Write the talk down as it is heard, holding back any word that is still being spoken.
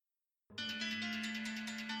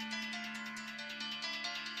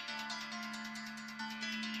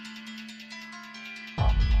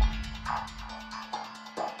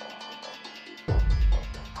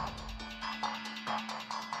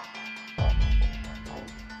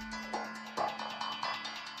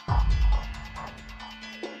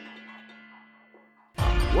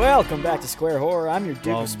Welcome back to Square Horror. I'm your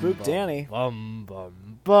Duke of Spook, Danny. Bum,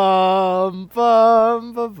 bum, bum,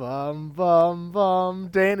 bum, bum, bum, bum, bum.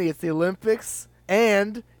 Danny, it's the Olympics,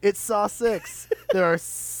 and it's Saw 6. There are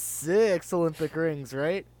 6 Olympic rings,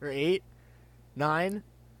 right? Or 8? 9?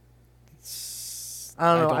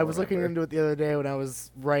 I don't know. I was looking into it the other day when I was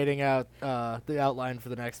writing out the outline for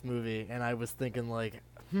the next movie, and I was thinking, like,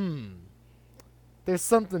 there's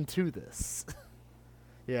something to this.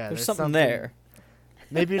 Yeah, there's something there.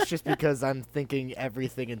 Maybe it's just because I'm thinking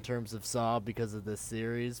everything in terms of Saw because of this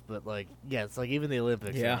series, but like, yeah, it's like even the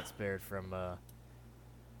Olympics are not spared from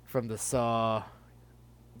the Saw,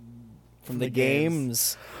 from the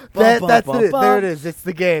games. That's it. There it is. It's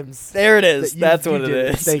the games. There it is. That's what it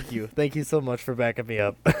is. Thank you so much for backing me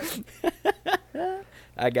up.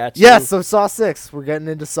 I got you. Yeah. So Saw 6. We're getting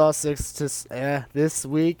into Saw 6 this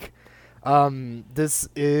week. This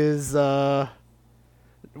is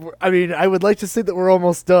I mean, I would like to say that we're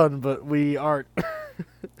almost done, but we aren't.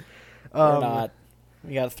 We're not.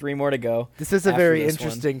 We got 3 more to go. This is a very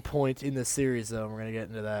interesting point in the series, though. And we're going to get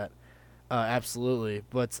into that. Absolutely.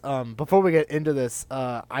 But before we get into this,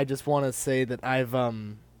 I just want to say that I've,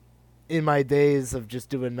 in my days of just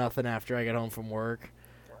doing nothing after I get home from work,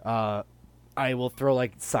 I will throw,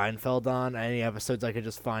 like, Seinfeld on, any episodes I could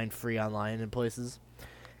just find free online in places.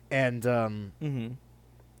 And,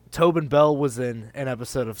 Tobin Bell was in an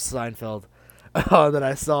episode of Seinfeld that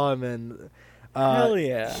I saw him in. Hell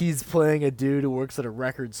yeah. He's playing a dude who works at a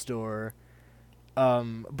record store.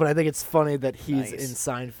 But I think it's funny that he's in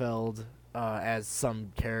Seinfeld as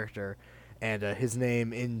some character. And his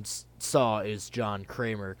name in Saw is John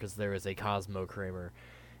Kramer, because there is a Cosmo Kramer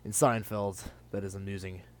in Seinfeld that is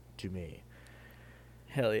amusing to me.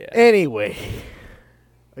 Hell yeah. Anyway,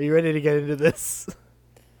 are you ready to get into this?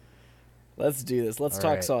 Let's do this. Let's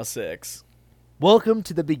talk Saw 6. Welcome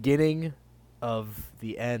to the beginning of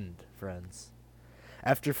the end, friends.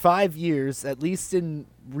 After 5 years, at least in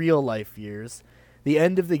real-life years, the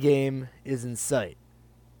end of the game is in sight.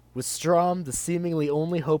 With Strom, the seemingly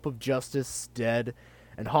only hope of justice, dead,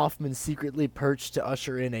 and Hoffman secretly perched to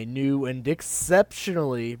usher in a new and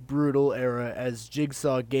exceptionally brutal era as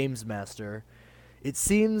Jigsaw Games Master, it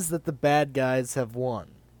seems that the bad guys have won.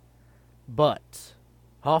 But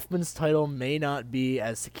Hoffman's title may not be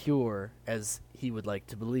as secure as he would like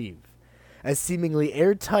to believe. As seemingly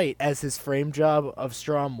airtight as his frame job of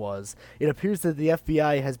Strom was, it appears that the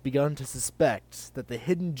FBI has begun to suspect that the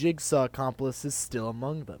hidden Jigsaw accomplice is still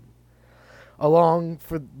among them. Along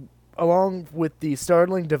with the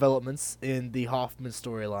startling developments in the Hoffman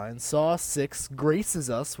storyline, Saw 6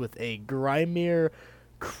 graces us with a grimier,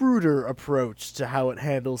 cruder approach to how it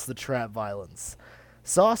handles the trap violence.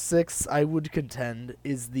 Saw 6, I would contend,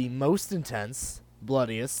 is the most intense,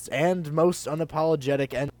 bloodiest, and most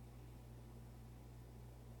unapologetic in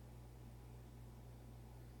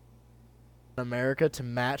America to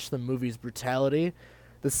match the movie's brutality.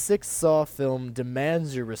 The sixth Saw film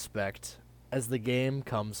demands your respect as the game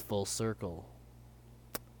comes full circle.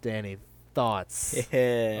 Danny, thoughts?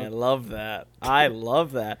 Yeah, I love that. I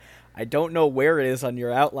love that. I don't know where it is on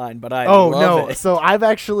your outline, but I love it. So I've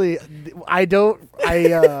actually, I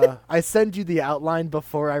send you the outline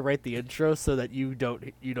before I write the intro so that you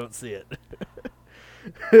don't see it.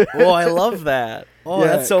 Oh, I love that. Oh,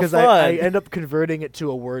 yeah, that's so fun. I end up converting it to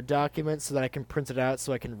a Word document so that I can print it out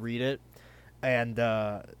so I can read it. And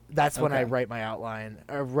that's when I write my outline,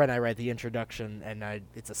 or when I write the introduction, and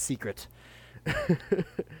it's a secret.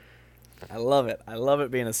 I love it. I love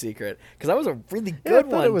it being a secret. Because that was a really good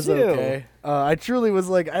one, it was too. Okay. I truly was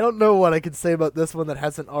like, I don't know what I can say about this one that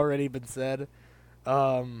hasn't already been said.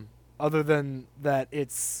 Other than that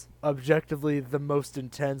it's objectively the most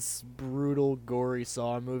intense, brutal, gory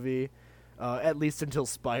Saw movie. At least until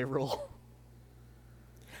Spiral.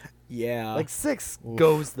 Yeah. Like, 6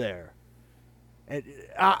 goes there. And,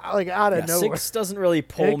 like, out of nowhere. 6 doesn't really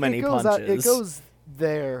pull many punches. It goes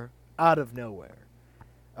there out of nowhere.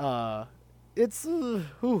 It's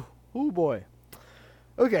oh boy.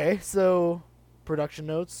 Okay, so production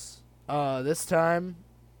notes. This time,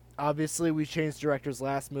 obviously, we changed directors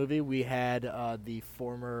last movie. We had the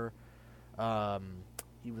former,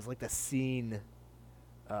 he was like the scene,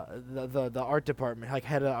 the art department, like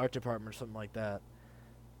head of the art department or something like that.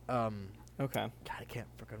 Okay. God, I can't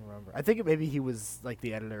freaking remember. I think maybe he was like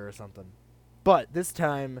the editor or something. But this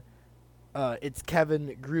time, it's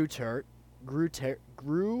Kevin Grutert.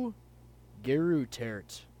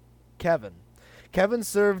 Kevin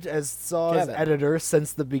served as Saw's editor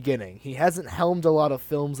since the beginning. He hasn't helmed a lot of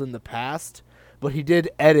films in the past, but he did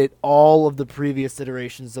edit all of the previous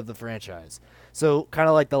iterations of the franchise. So kind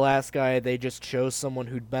of like The Last Guy, they just chose someone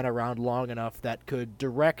who'd been around long enough that could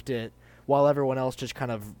direct it while everyone else just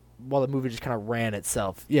kind of, while the movie just kind of ran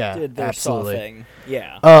itself. Yeah, Did their absolutely. Saw thing.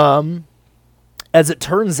 Yeah. As it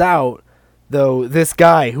turns out, though, this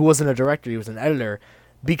guy who wasn't a director, he was an editor,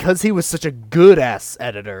 because he was such a good ass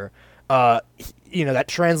editor, that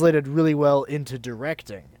translated really well into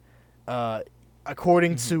directing.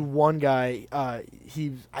 According to one guy, I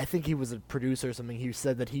think he was a producer or something. He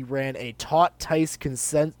said that he ran a taut, tight,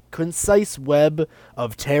 concise web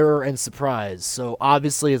of terror and surprise. So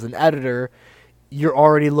obviously, as an editor, you're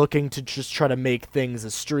already looking to just try to make things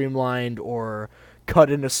as streamlined or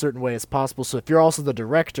cut in a certain way as possible. So if you're also the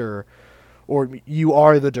director, or you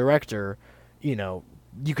are the director, you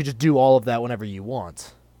could just do all of that whenever you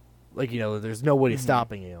want. There's nobody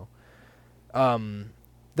stopping you.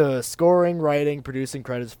 The scoring, writing, producing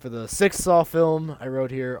credits for the 6th Saw film I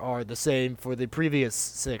wrote here are the same for the previous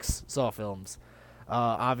 6 Saw films.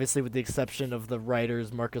 Obviously, with the exception of the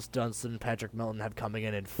writers, Marcus Dunstan and Patrick Melton have coming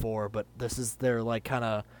in 4, but this is their, kind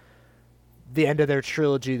of the end of their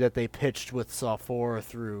trilogy that they pitched with Saw 4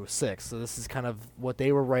 through 6. So this is kind of what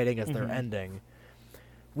they were writing as their ending,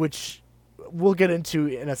 which we'll get into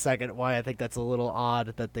in a second why I think that's a little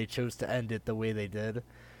odd that they chose to end it the way they did.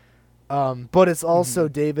 But it's also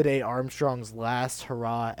David A. Armstrong's last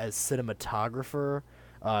hurrah as cinematographer.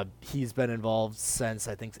 He's been involved since,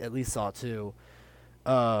 I think, at least Saw 2.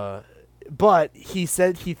 But he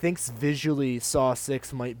said he thinks visually Saw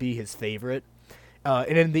 6 might be his favorite.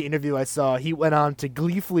 And in the interview I saw, he went on to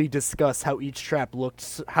gleefully discuss how each trap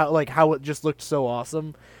looked, how it just looked so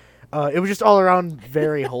awesome. It was just all around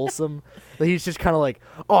very wholesome. He's just kind of like,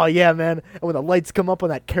 oh yeah, man. And when the lights come up on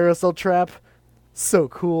that carousel trap, so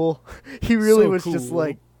cool. He really was cool. Just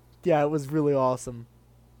like, yeah, it was really awesome.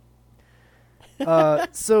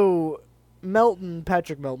 So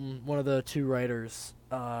Patrick Melton, one of the 2 writers,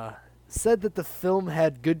 said that the film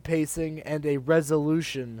had good pacing and a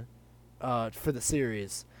resolution for the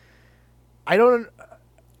series. I don't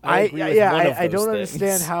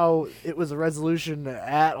understand how it was a resolution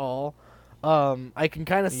at all. I can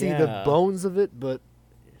kind of see the bones of it, but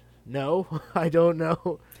no, I don't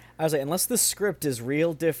know. I was like, unless the script is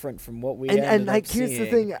real different from what we ended up here's seeing,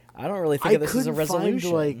 the thing, I don't really think of this as a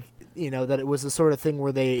resolution. Find, that it was the sort of thing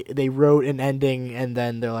where they wrote an ending and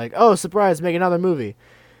then they're like, oh, surprise, make another movie.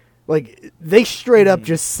 They straight up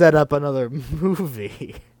just set up another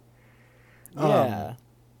movie. Yeah.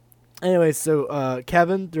 Anyway, so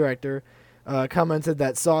Kevin, director, commented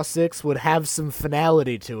that Saw 6 would have some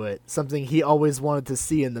finality to it, something he always wanted to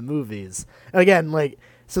see in the movies. And again,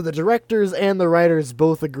 so the directors and the writers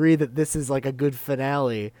both agree that this is a good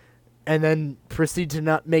finale, and then proceed to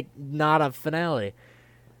not a finale,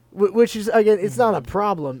 which is, again, it's not a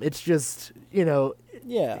problem. It's just,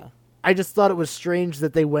 Yeah. I just thought it was strange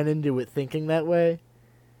that they went into it thinking that way.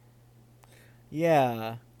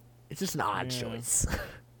 Yeah. It's just an odd choice.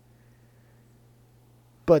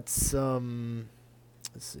 But, let's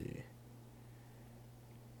see.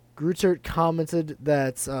 Grutert commented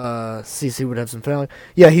that CC would have some family.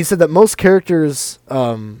 Yeah, he said that most characters,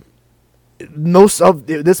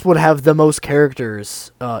 this would have the most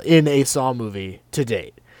characters in a Saw movie to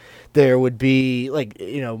date. There would be,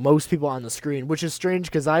 most people on the screen, which is strange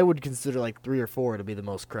because I would consider 3 or 4 to be the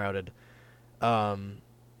most crowded. I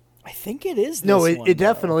think it is. It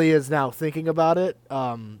definitely is now thinking about it.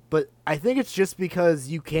 But I think it's just because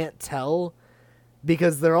you can't tell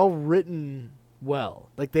because they're all written well.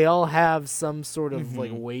 They all have some sort of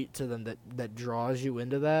weight to them that draws you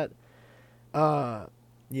into that.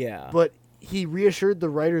 Yeah. But he reassured the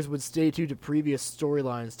writers would stay true to previous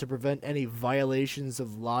storylines to prevent any violations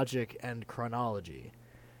of logic and chronology.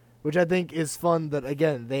 Which I think is fun that,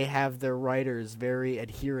 again, they have their writers very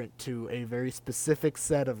adherent to a very specific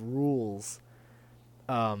set of rules.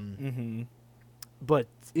 But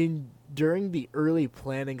during the early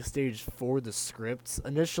planning stage for the scripts,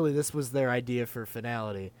 initially this was their idea for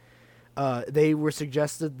finality. They were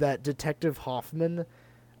suggested that Detective Hoffman,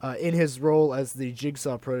 in his role as the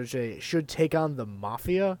Jigsaw protege, should take on the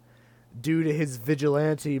Mafia due to his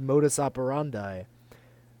vigilante modus operandi.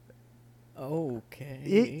 Okay.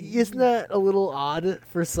 Isn't that a little odd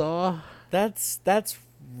for Saw? That's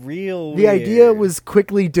real The weird. idea was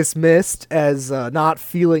quickly dismissed as not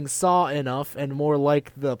feeling Saw enough and more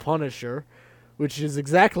like the Punisher, which is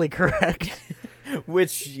exactly correct.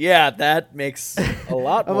 Which, yeah, that makes a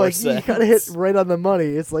lot more sense. You kind of hit right on the money.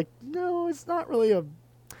 It's no, it's not really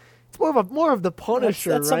it's more of the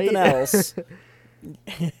Punisher, that's right? Something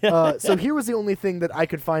else. So here was the only thing that I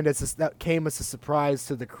could find that came as a surprise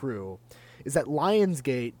to the crew. is that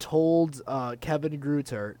Lionsgate told Kevin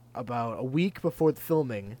Grutert about a week before the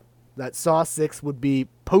filming that Saw 6 would be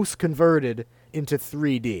post-converted into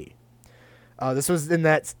 3D. This was in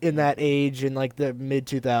that age in like the mid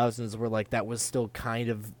 2000s where like that was still kind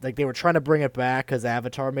of like they were trying to bring it back because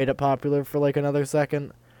Avatar made it popular for like another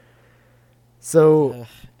second. So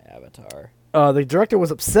Avatar. The director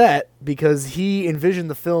was upset because he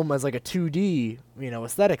envisioned the film as like a 2D,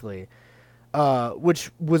 aesthetically,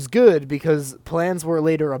 which was good because plans were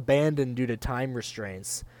later abandoned due to time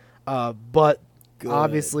restraints. But good.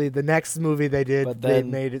 Obviously, the next movie they did, they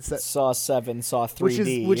made it Saw 7, Saw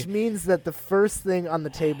 3D, which means that the first thing on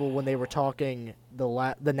the table when they were talking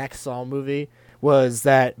the next Saw movie was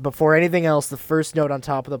that before anything else, the first note on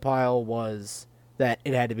top of the pile was that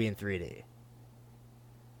it had to be in 3D.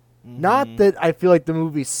 Not that I feel like the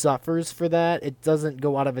movie suffers for that. It doesn't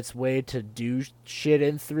go out of its way to do shit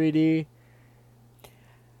in 3D.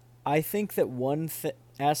 I think that one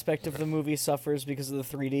aspect of the movie suffers because of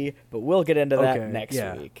the 3D, but we'll get into that next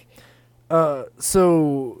week.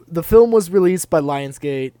 So the film was released by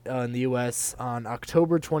Lionsgate in the U.S. on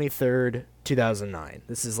October 23rd, 2009.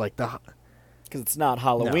 This is like because it's not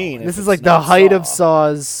Halloween. No. This is like the height of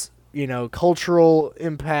Saw's, cultural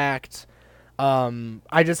impact.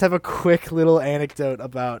 I just have a quick little anecdote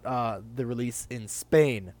about the release in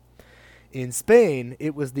Spain. In Spain,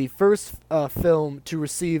 it was the first film to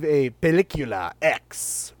receive a Película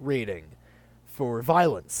X rating for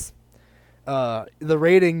violence. The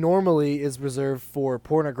rating normally is reserved for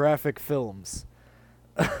pornographic films.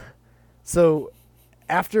 So,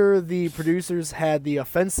 after the producers had the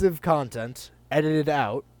offensive content edited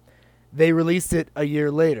out, they released it a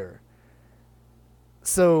year later.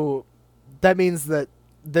 So that means that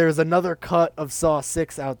there's another cut of Saw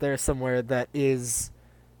 6 out there somewhere that is,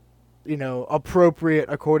 appropriate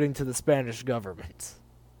according to the Spanish government.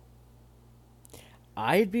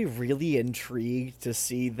 I'd be really intrigued to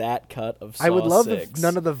see that cut of Saw 6. I would love if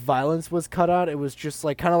none of the violence was cut out. It was just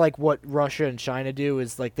like kind of like what Russia and China do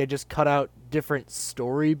is like they just cut out different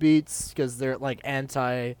story beats because they're like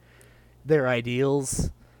anti their ideals.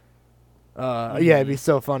 Yeah, it'd be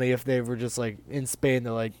so funny if they were just like in Spain.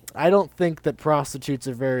 They're like, I don't think that prostitutes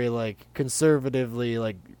are very like conservatively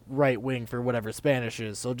like right wing for whatever Spanish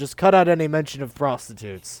is. So just cut out any mention of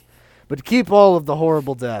prostitutes, but keep all of the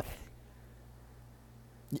horrible death.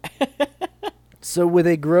 So with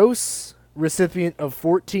a gross recipient of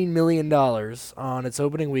 $14 million on its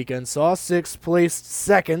opening weekend, Saw 6 placed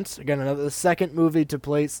second. Again, the second movie to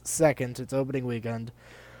place second its opening weekend,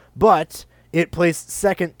 but it placed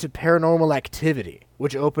second to Paranormal Activity,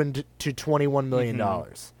 which opened to $21 million.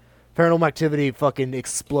 Paranormal Activity fucking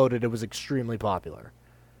exploded. It was extremely popular.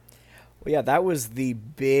 Well, yeah, that was the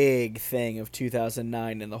big thing of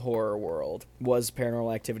 2009 in the horror world, was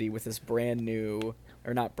Paranormal Activity with this brand new,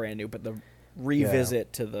 or not brand new, but the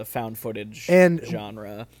revisit to the found footage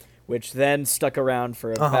genre, which then stuck around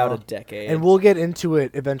for about a decade. And we'll get into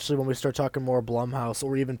it eventually when we start talking more Blumhouse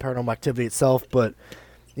or even Paranormal Activity itself, but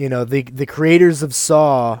the creators of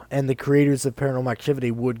Saw and the creators of Paranormal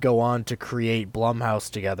Activity would go on to create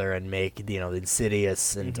Blumhouse together and make, the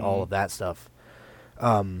Insidious and all of that stuff.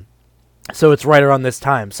 So it's right around this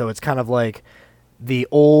time. So it's kind of like the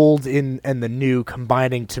old and the new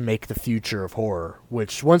combining to make the future of horror,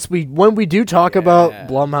 which when we do talk about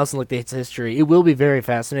Blumhouse and like its history, it will be very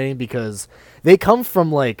fascinating because they come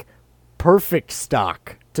from like perfect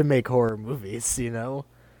stock to make horror movies,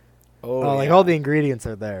 all the ingredients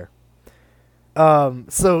are there.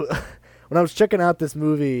 So when I was checking out this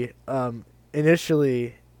movie,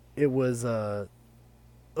 initially it was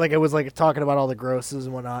talking about all the grosses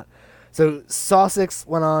and whatnot. So Saw 6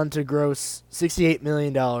 went on to gross $68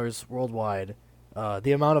 million worldwide.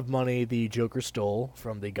 The amount of money the Joker stole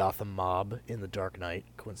from the Gotham mob in The Dark Knight,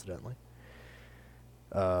 coincidentally.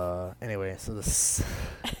 Anyway, so this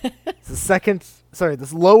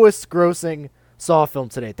this lowest grossing Saw film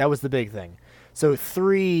to date. That was the big thing. So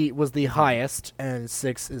 3 was the highest, and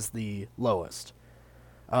 6 is the lowest.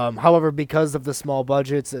 However, because of the small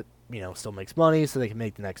budgets, it still makes money, so they can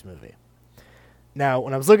make the next movie. Now,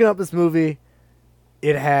 when I was looking up this movie,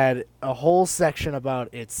 it had a whole section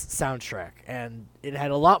about its soundtrack, and it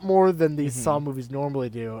had a lot more than these Saw movies normally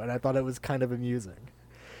do, and I thought it was kind of amusing.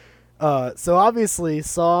 So obviously,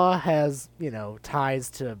 Saw has, ties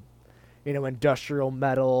to, industrial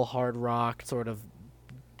metal, hard rock, sort of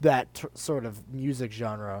that sort of music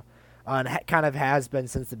genre, and kind of has been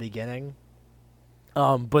since the beginning.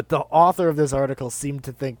 But the author of this article seemed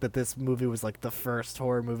to think that this movie was like the first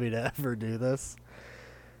horror movie to ever do this.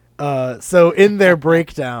 So in their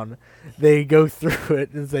breakdown, they go through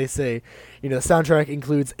it and they say, the soundtrack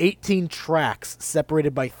includes 18 tracks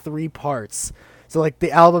separated by 3 parts. So like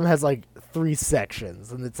the album has like 3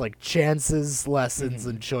 sections, and it's like chances, lessons,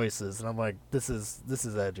 and choices. And I'm like, this is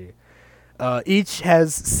edgy. Each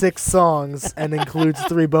has 6 songs and includes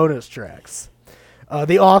 3 bonus tracks.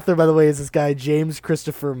 The author, by the way, is this guy James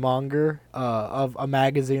Christopher Monger of a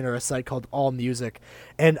magazine or a site called All Music,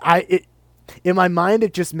 and in my mind,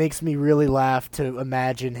 it just makes me really laugh to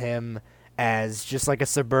imagine him as just like a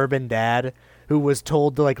suburban dad who was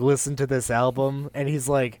told to like listen to this album, and he's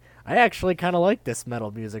like, I actually kind of like this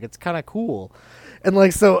metal music. It's kind of cool. And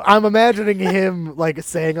like, so I'm imagining him like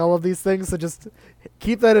saying all of these things. So just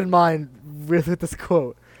keep that in mind with this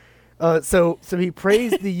quote. So he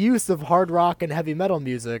praised the use of hard rock and heavy metal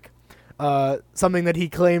music, something that he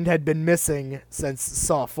claimed had been missing since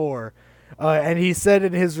Saw 4. And he said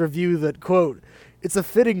in his review that, quote, "It's a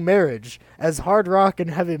fitting marriage, as hard rock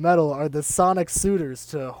and heavy metal are the sonic suitors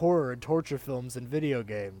to horror and torture films and video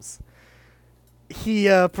games." He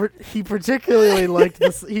particularly liked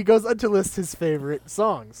this. He goes on to list his favorite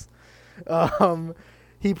songs.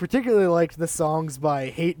 He particularly liked the songs by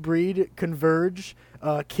Hatebreed, Converge,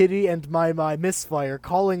 Kitty, and My Misfire,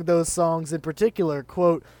 calling those songs in particular,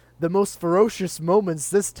 quote, "the most ferocious moments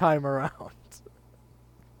this time around."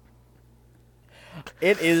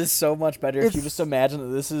 It is so much better if you just imagine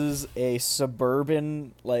that this is a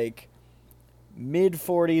suburban, like,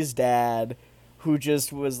 mid-40s dad who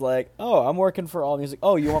just was like, oh, I'm working for All Music.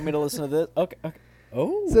 Oh, you want me to listen to this? Okay.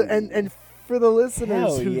 Oh. So, and for the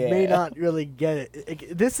listeners who may not really get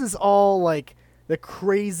it, this is all, like, the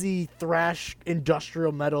crazy thrash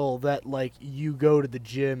industrial metal that, like, you go to the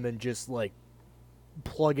gym and just, like,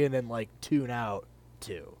 plug in and, like, tune out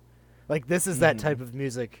to. Like, this is that type of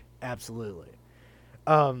music, absolutely.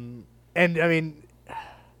 And I mean,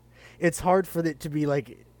 it's hard for it to be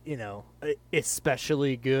like,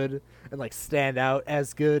 especially good and like stand out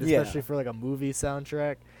as good, especially for like a movie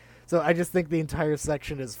soundtrack. So I just think the entire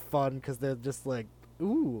section is fun because they're just like,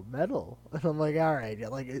 ooh, metal. And I'm like, all right,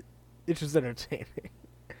 like it's just entertaining.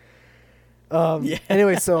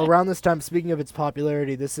 Anyway, so around this time, speaking of its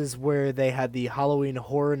popularity, this is where they had the Halloween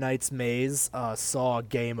Horror Nights maze, Saw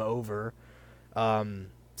Game Over.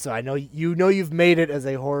 So I know you've made it as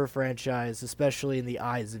a horror franchise, especially in the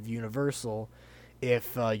eyes of Universal,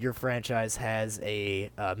 if your franchise has a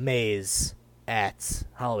maze at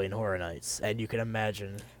Halloween Horror Nights, and you can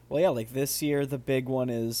imagine. Well, yeah, like this year the big one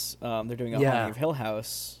is they're doing a Haunting of Hill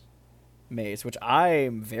House maze, which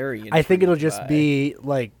I'm very intrigued I think it'll just be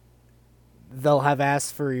like they'll have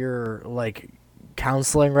asked for your like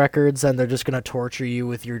counseling records, and they're just gonna torture you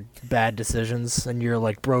with your bad decisions and your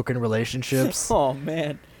like broken relationships. Oh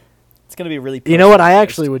man. It's going to be really... You know what? I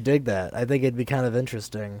actually would dig that. I think it'd be kind of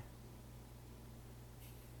interesting.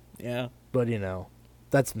 Yeah. But,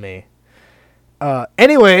 that's me.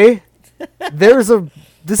 Anyway, this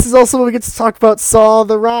is also when we get to talk about Saw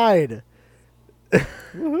the Ride.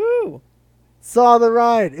 Woohoo! Saw the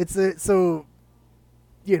Ride.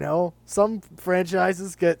 Some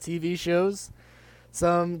franchises get TV shows.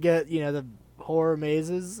 Some get, the horror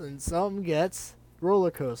mazes. And some get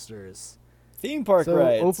roller coasters. Theme park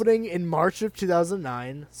rides. Opening in March of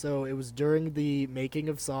 2009, so it was during the making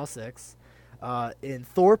of Saw 6, in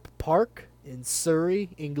Thorpe Park in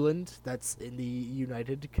Surrey, England. That's in the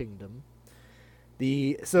United Kingdom.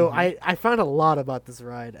 I found a lot about this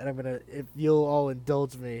ride, and if you'll all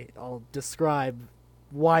indulge me, I'll describe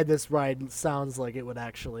why this ride sounds like it would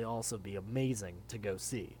actually also be amazing to go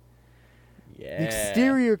see. Yeah. The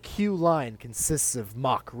exterior queue line consists of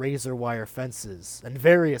mock razor wire fences and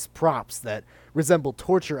various props that resemble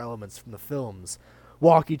torture elements from the films.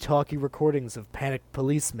 Walkie-talkie recordings of panicked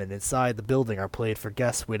policemen inside the building are played for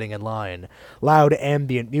guests waiting in line. Loud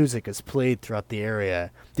ambient music is played throughout the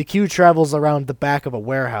area. The queue travels around the back of a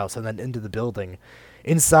warehouse and then into the building.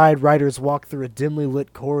 Inside, riders walk through a dimly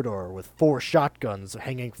lit corridor with 4 shotguns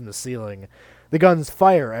hanging from the ceiling. The guns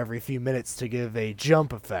fire every few minutes to give a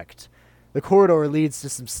jump effect. The corridor leads to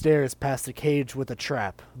some stairs past a cage with a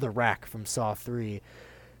trap, the rack from Saw 3.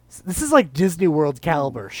 This is like Disney World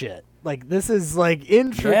caliber shit. Like, this is like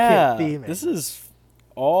intricate theming. This is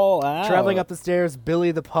all out. Traveling up the stairs,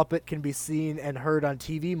 Billy the puppet can be seen and heard on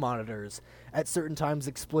TV monitors, at certain times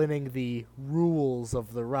explaining the rules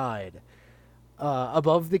of the ride.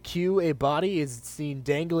 Above the queue, a body is seen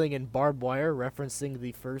dangling in barbed wire, referencing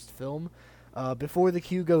the first film. Before the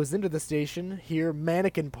queue goes into the station, here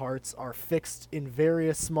mannequin parts are fixed in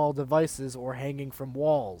various small devices or hanging from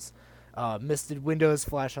walls. Misted windows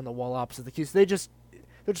flash on the wall opposite the queue. So they're just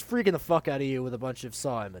freaking the fuck out of you with a bunch of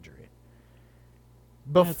Saw imagery.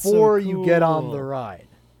 before so you get on the cool. ride.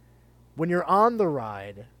 When you're on the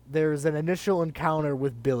ride, there's an initial encounter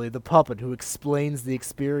with Billy the puppet who explains the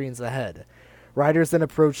experience ahead. Riders then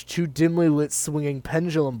approach two dimly lit swinging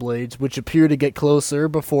pendulum blades which appear to get closer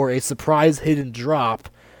before a surprise hidden drop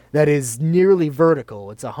that is nearly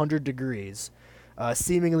vertical. It's 100 degrees,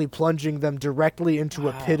 seemingly plunging them directly into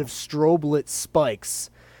a pit of strobe-lit spikes.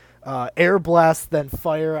 Air blasts then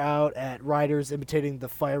fire out at riders, imitating the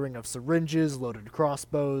firing of syringes, loaded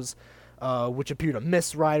crossbows, which appear to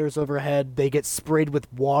miss riders overhead. They get sprayed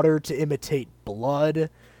with water to imitate blood.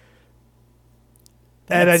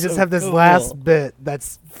 And I just have this last bit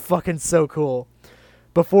that's fucking so cool.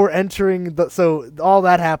 Before entering so all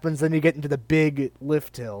that happens, then you get into the big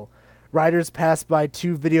lift hill. Riders pass by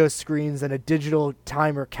two video screens and a digital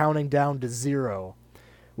timer counting down to 0.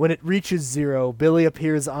 When it reaches 0, Billy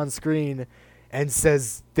appears on screen and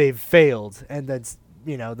says they've failed, and that's,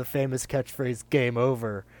 the famous catchphrase, game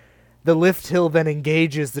over. The lift hill then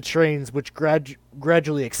engages the trains, which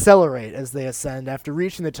gradually accelerate as they ascend. After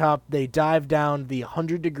reaching the top, they dive down the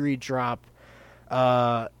 100-degree drop.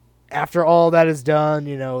 After all that is done,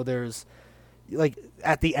 there's,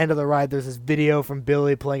 at the end of the ride, there's this video from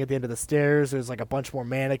Billy playing at the end of the stairs. There's, a bunch more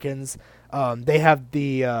mannequins. They have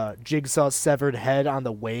the Jigsaw's severed head on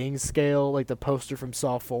the weighing scale, like the poster from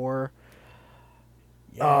Saw 4.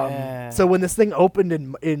 Yeah. So when this thing opened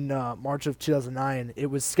in March of 2009, it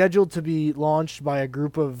was scheduled to be launched by a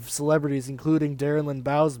group of celebrities, including Darren Lynn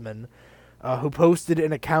Bousman, who posted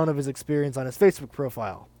an account of his experience on his Facebook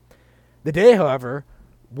profile. The day, however,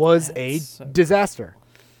 was a disaster.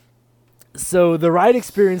 So the ride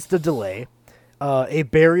experienced a delay, a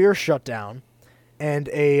barrier shutdown, and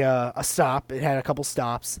a stop. It had a couple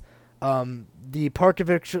stops. The park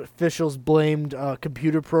officials blamed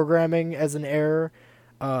computer programming as an error.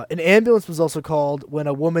 An ambulance was also called when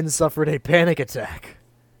a woman suffered a panic attack.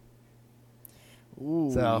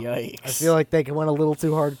 Ooh, so, yikes. I feel like they went a little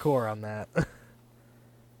too hardcore on that.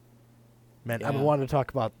 Man, Yeah. I've been wanting to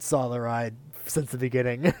talk about Saw the Ride since the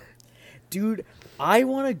beginning. Dude, I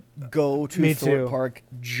want to go to Me Thorpe too. Park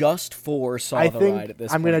just for Saw I the think Ride at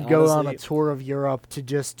this I'm point. going to go on a honestly. tour of Europe to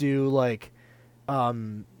just do, the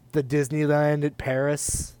Disneyland at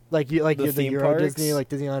Paris. The theme Euro parks? Disney, like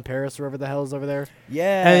Disneyland Paris, wherever the hell is over there.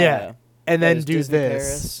 Yeah. And then There's do Disney this.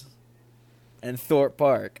 Paris and Thorpe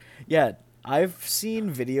Park. Yeah, I've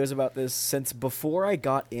seen videos about this since before I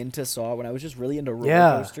got into Saw, when I was just really into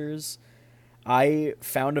roller coasters. I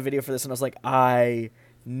found a video for this and I was like, I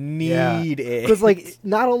need it. Because,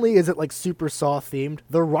 not only is it, super Saw themed,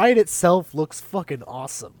 the ride itself looks fucking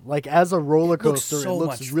awesome. As a roller coaster, so it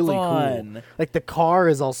looks much really fun. cool. The car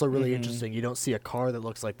is also really interesting. You don't see a car that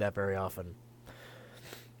looks like that very often.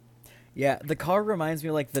 Yeah, the car reminds me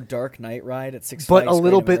of the Dark Knight ride at Six But Flags a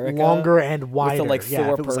little Great bit America, longer and wider. with the,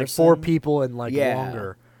 If it was, 4 people and,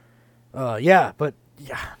 longer.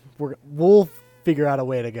 We'll figure out a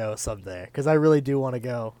way to go someday, because I really do want to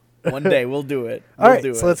go. One day we'll do it. All right,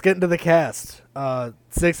 so let's get into the cast.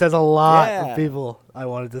 6 has a lot of people I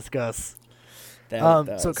want to discuss.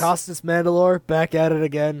 So Costas Mandalore, back at it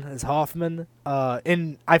again as Hoffman.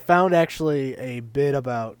 And I found actually a bit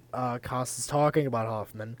about Costas talking about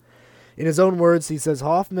Hoffman. In his own words, he says,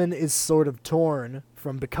 Hoffman is sort of torn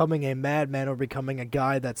from becoming a madman or becoming a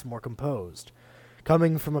guy that's more composed.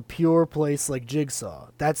 Coming from a pure place like Jigsaw,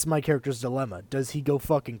 that's my character's dilemma. Does he go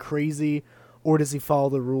fucking crazy, or does he follow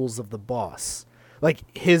the rules of the boss?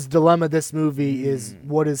 His dilemma this movie is,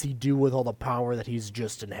 what does he do with all the power that he's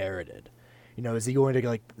just inherited? Is he going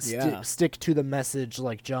to, stick to the message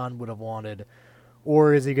like John would have wanted,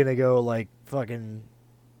 or is he going to go, fucking,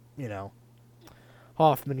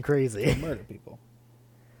 Hoffman crazy? Murder people.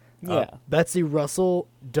 Yeah. Betsy Russell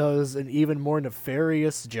does an even more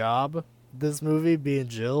nefarious job this movie, being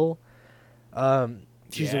Jill.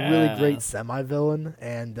 She's a really great semi-villain,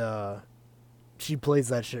 and she plays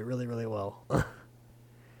that shit really, really well.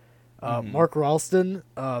 Mark Ralston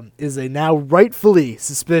is a now rightfully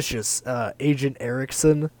suspicious Agent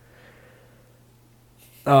Erickson.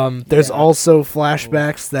 There's also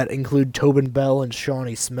flashbacks that include Tobin Bell and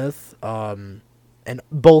Shawnee Smith. And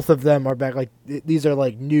both of them are back. These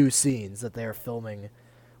are new scenes that they're filming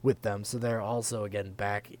with them, so they're also again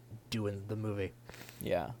back doing the movie.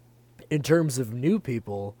 Yeah. In terms of new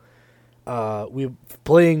people, we're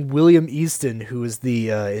playing William Easton, who is the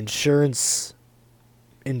insurance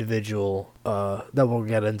individual that we'll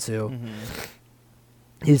get into.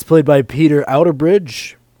 He's played by Peter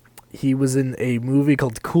Outerbridge. He was in a movie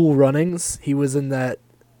called Cool Runnings. He was in that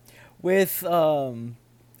with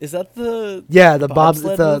is that the the Bob's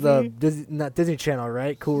the Disney, not Disney Channel,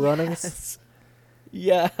 right? Cool Runnings.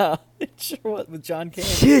 Yeah, sure. What with John Candy?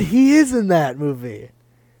 Shit, he is in that movie.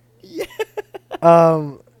 Yeah.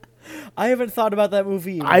 Um, I haven't thought about that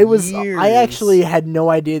movie in years. I actually had no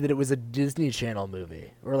idea that it was a Disney Channel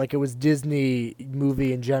movie, or like it was Disney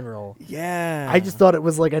movie in general. Yeah. I just thought it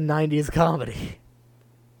was like a 90s comedy.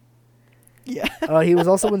 Yeah. He was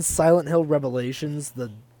also in Silent Hill Revelations,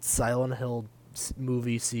 the Silent Hill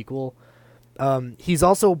movie sequel. He's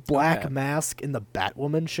also Black Mask in the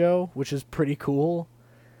Batwoman show, which is pretty cool.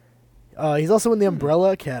 He's also in the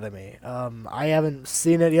Umbrella Academy. I haven't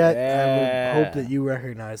seen it yet. I would hope that you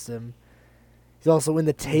recognized him. He's also in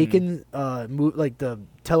the Taken, like the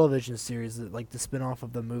television series, like the spin-off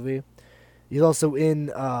of the movie. He's also in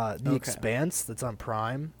The Expanse, that's on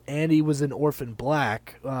Prime, and he was in Orphan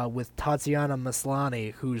Black with Tatiana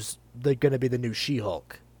Maslany, who's going to be the new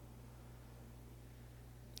She-Hulk.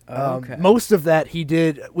 Most of that he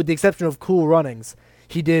did, with the exception of Cool Runnings,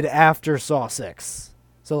 he did after Saw 6.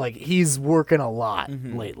 So, like, he's working a lot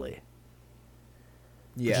lately.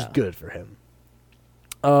 Yeah. Which is good for him.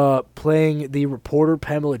 Playing the reporter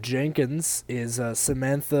Pamela Jenkins is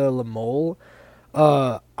Samantha Lamole.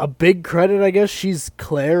 A big credit, I guess, she's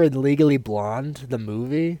Claire in Legally Blonde, the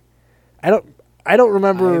movie. I don't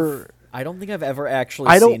remember... I don't think I've ever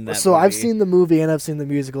actually seen that movie. I've seen the movie and I've seen the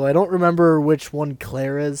musical. I don't remember which one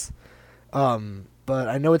Claire is. But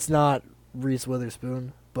I know it's not Reese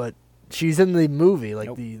Witherspoon, but she's in the movie, like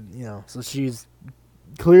so she's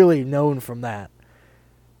clearly known from that.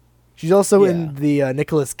 She's also in the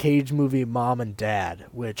Nicolas Cage movie Mom and Dad,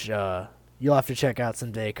 which you'll have to check out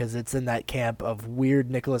someday because it's in that camp of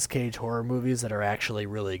weird Nicolas Cage horror movies that are actually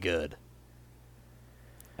really good.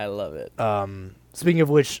 I love it. Speaking of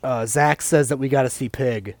which, Zach says that we got to see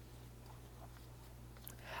Pig.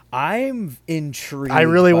 I'm intrigued. I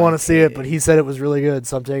really want to see it, but he said it was really good,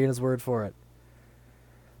 so I'm taking his word for it.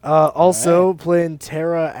 Also playing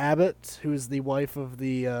Tara Abbott, who's the wife of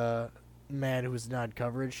the man who was not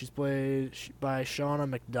covered. She's played by Shauna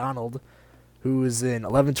McDonald, who is in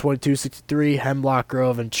 11/22/63, Hemlock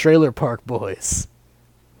Grove, and Trailer Park Boys.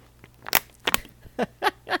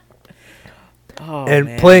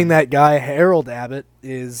 Playing that guy, Harold Abbott,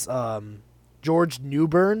 is George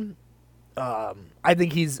Newbern. I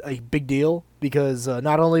think he's a big deal because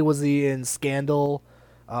not only was he in Scandal,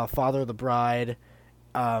 Father of the Bride,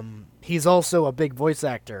 he's also a big voice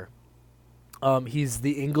actor. He's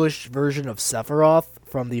the English version of Sephiroth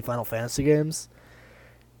from the Final Fantasy games.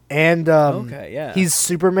 And he's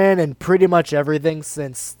Superman in pretty much everything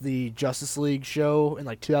since the Justice League show in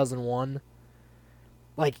like 2001.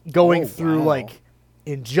 Like going through like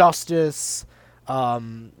Injustice, all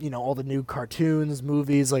the new cartoons,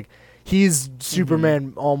 movies. Like he's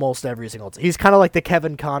Superman almost every single time. He's kind of like the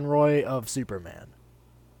Kevin Conroy of Superman.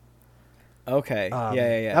 Okay.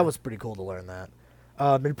 Yeah. That was pretty cool to learn that.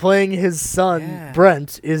 And playing his son,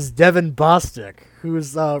 Brent, is Devin Bostic,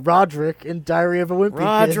 who's Roderick in Diary of a Wimpy Kid.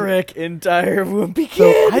 Roderick in Diary of a Wimpy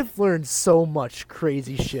Kid. So I've learned so much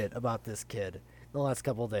crazy shit about this kid in the last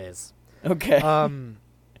couple of days. Okay.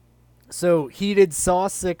 So he did Saw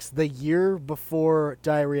 6 the year before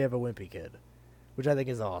Diary of a Wimpy Kid, which I think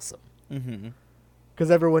is awesome. Mm-hmm.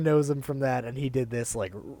 Because everyone knows him from that, and he did this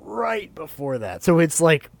like right before that. So it's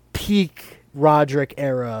like peak Roderick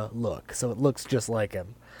era look. So it looks just like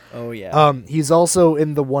him. Oh yeah. He's also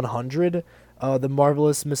in the 100, The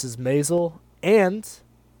Marvelous Mrs. Maisel, and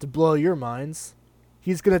to blow your minds,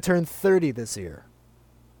 he's gonna turn 30 this year.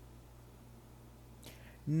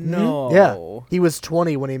 No. Mm-hmm. Yeah. He was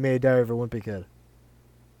 20 when he made Diary of a Wimpy Kid.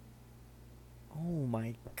 Oh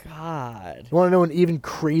my god. You want to know an even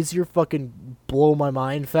crazier fucking blow my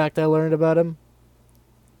mind fact I learned about him?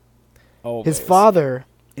 His father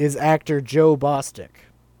is actor Joe Bostic.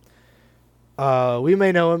 We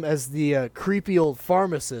may know him as the creepy old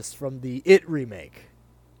pharmacist from the It remake.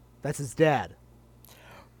 That's his dad.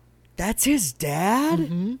 That's his dad?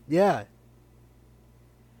 Mm-hmm. Yeah.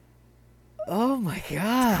 Oh my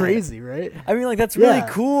god. It's crazy, right? I mean, like, that's really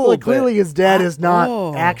cool. Like, clearly his dad is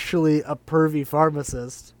not actually a pervy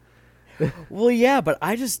pharmacist. Well, yeah, but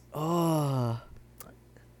I just...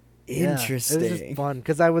 interesting. It was just fun,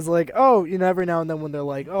 because I was like, every now and then when they're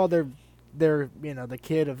like, they're the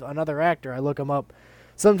kid of another actor, I look them up.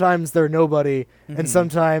 Sometimes they're nobody, and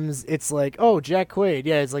sometimes it's like, Jack Quaid.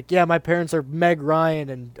 Yeah, it's like, my parents are Meg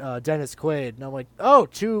Ryan and Dennis Quaid. And I'm like,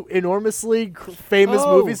 two enormously famous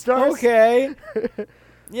movie stars? Okay.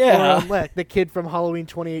 Yeah. Or, the kid from Halloween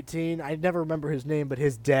 2018, I never remember his name, but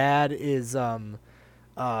his dad is fucking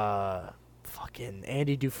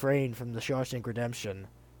Andy Dufresne from The Shawshank Redemption.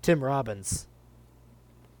 Tim Robbins.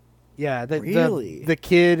 Yeah, really? The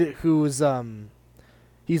kid who's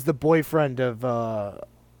He's the boyfriend of.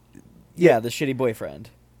 Yeah, the shitty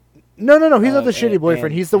boyfriend. No. He's not the shitty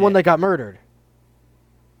boyfriend. He's the one that got murdered.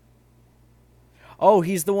 Oh,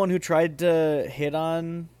 he's the one who tried to hit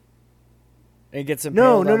on and gets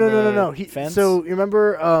impaled on the fence? So, you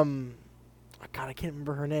remember, God, I can't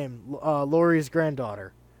remember her name. Laurie's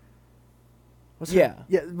granddaughter. What's her?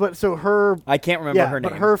 Yeah, but so her... I can't remember her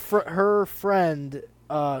name. But her friend,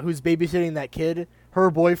 who's babysitting that kid, her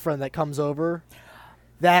boyfriend that comes over,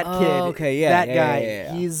 that kid, okay, yeah, that guy,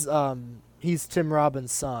 yeah. he's Tim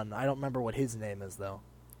Robbins' son. I don't remember what his name is, though.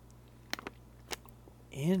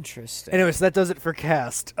 Interesting. Anyway, so that does it for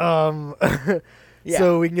cast. Yeah.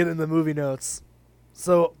 So we can get into the movie notes.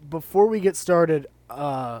 So before we get started,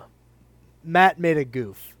 Matt made a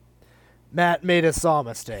goof. Matt made a Saw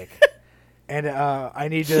mistake, and I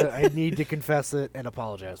need to confess it and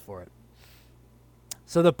apologize for it.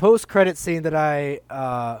 So the post-credit scene that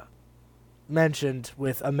I mentioned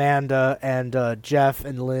with Amanda and Jeff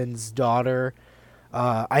and Lynn's daughter.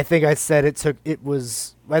 I think I said it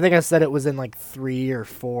was in like 3 or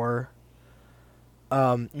 4.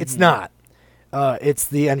 It's not. It's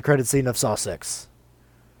the end credit scene of Saw 6.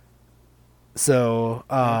 So,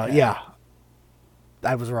 Okay. yeah.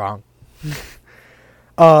 I was wrong.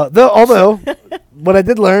 Although, what I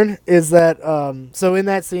did learn is that, so in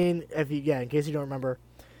that scene, in case you don't remember,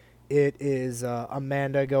 it is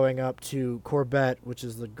Amanda going up to Corbett, which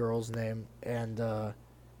is the girl's name, and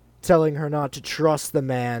telling her not to trust the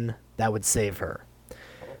man that would save her.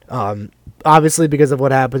 Obviously, because of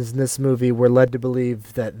what happens in this movie, we're led to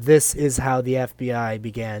believe that this is how the FBI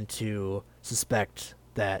began to suspect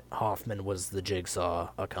that Hoffman was the Jigsaw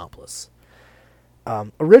accomplice.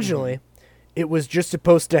 Originally, it was just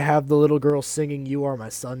supposed to have the little girl singing "You Are My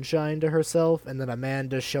Sunshine" to herself, and then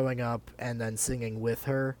Amanda showing up and then singing with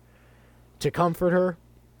her to comfort her,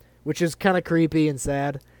 which is kind of creepy and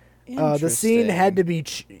sad. The scene had to be...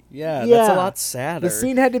 that's a lot sadder. The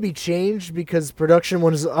scene had to be changed because production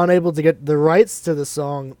was unable to get the rights to the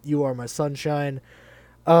song "You Are My Sunshine."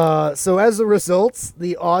 So as a result,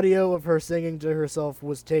 the audio of her singing to herself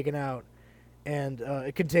was taken out, and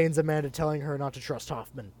it contains Amanda telling her not to trust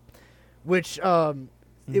Hoffman. Which, it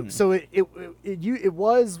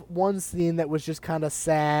was one scene that was just kind of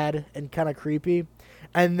sad and kind of creepy,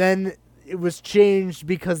 and then it was changed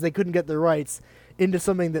because they couldn't get the rights into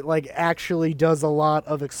something that like actually does a lot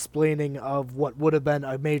of explaining of what would have been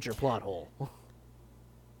a major plot hole.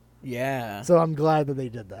 Yeah. So I'm glad that they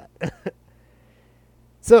did that.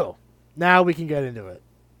 So now we can get into it,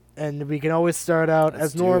 and we can always start out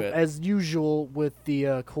as usual with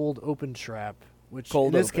the cold open trap, which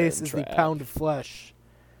in this case is the pound of flesh.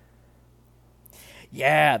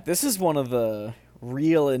 Yeah, this is one of the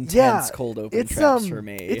real intense cold open traps for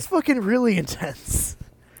me. It's fucking really intense.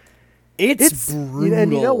 It's brutal.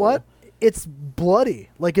 And you know what? It's bloody.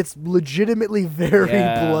 Like, it's legitimately very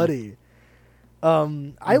bloody.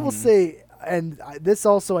 I will say, and this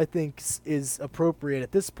also I think is appropriate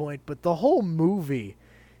at this point, but the whole movie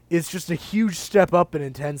is just a huge step up in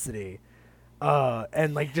intensity.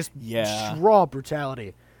 And, like, just raw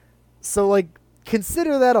brutality. So, like,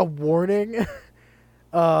 consider that a warning.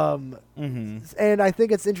 And I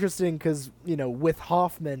think it's interesting because, with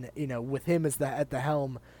Hoffman, with him at the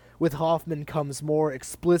helm, with Hoffman comes more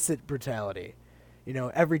explicit brutality.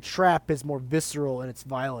 Every trap is more visceral in its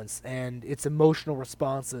violence and its emotional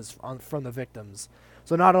responses from the victims.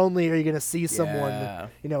 So not only are you going to see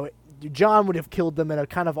someone, John would have killed them in a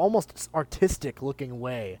kind of almost artistic looking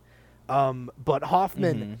way. But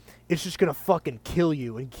Hoffman is just going to fucking kill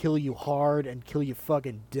you and kill you hard and kill you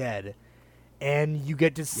fucking dead. And you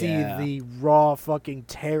get to see the raw fucking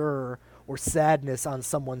terror or sadness on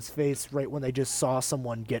someone's face right when they just saw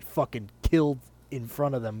someone get fucking killed in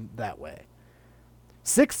front of them that way.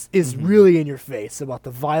 6 is really in your face about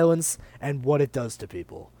the violence and what it does to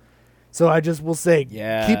people. So I just will say,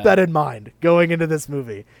 keep that in mind going into this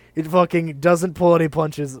movie. It fucking doesn't pull any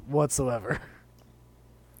punches whatsoever.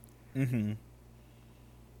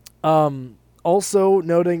 Also,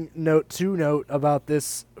 note about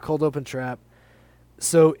this cold open trap.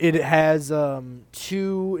 So it has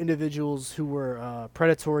 2 individuals who were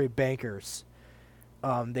predatory bankers.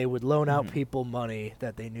 They would loan out people money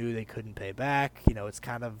that they knew they couldn't pay back. It's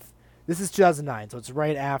kind of... This is 2009, so it's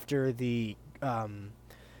right after the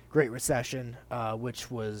Great Recession, which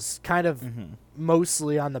was kind of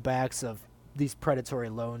mostly on the backs of these predatory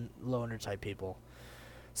loaner type people.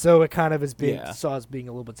 So it kind of is saw as being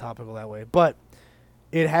a little bit topical that way. But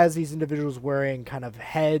it has these individuals wearing kind of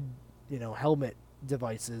helmet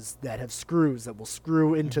devices that have screws that will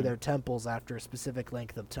screw into their temples after a specific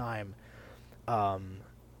length of time.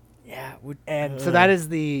 Yeah. And so that is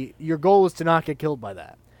your goal is to not get killed by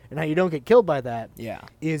that. And how you don't get killed by that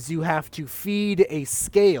is you have to feed a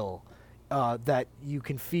scale that you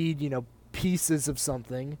can feed, pieces of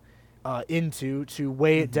something into to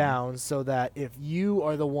weigh it down so that if you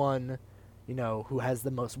are the one, who has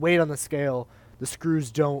the most weight on the scale, the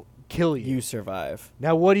screws don't kill you. You survive.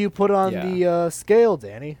 Now, what do you put on the scale,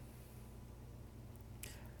 Danny?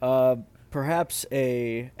 Perhaps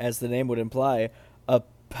as the name would imply, a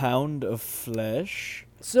pound of flesh.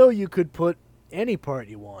 So you could put any part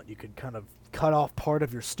you want. You could kind of cut off part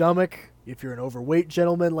of your stomach if you're an overweight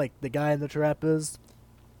gentleman like the guy in the trap is.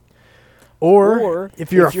 Or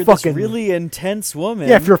if you're a fucking this really intense woman.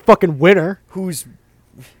 Yeah, if you're a fucking winner.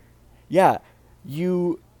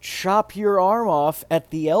 You chop your arm off at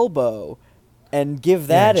the elbow and give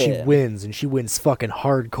that in. She wins, and she wins fucking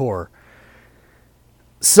hardcore.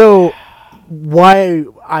 So, why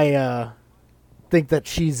I think that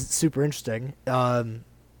she's super interesting,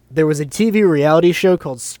 there was a TV reality show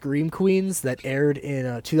called Scream Queens that aired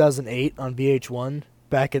in 2008 on VH1,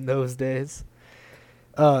 back in those days,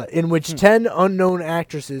 in which 10 unknown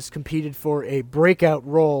actresses competed for a breakout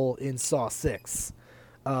role in Saw 6.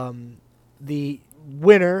 The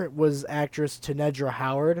winner was actress Tenedra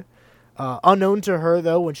Howard. Unknown to her,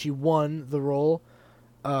 though, when she won the role,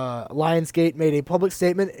 Lionsgate made a public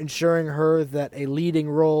statement ensuring her that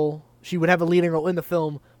she would have a leading role in the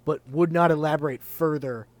film, but would not elaborate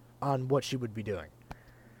further on what she would be doing.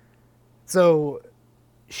 So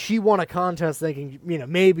she won a contest thinking,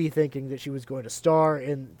 maybe thinking that she was going to star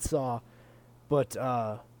in Saw, but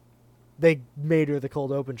they made her the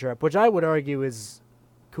cold open trap, which I would argue is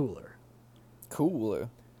cooler.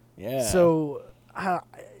 Yeah. So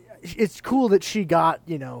it's cool that she got,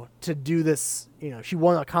 to do this, she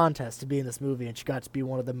won a contest to be in this movie, and she got to be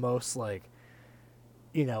one of the most,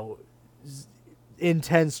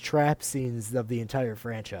 intense trap scenes of the entire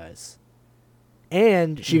franchise.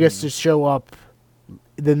 And she gets to show up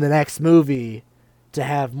in the next movie to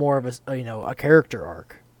have more of a character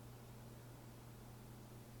arc.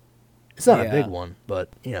 It's not a big one, but,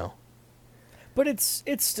 But it's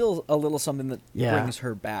still a little something that brings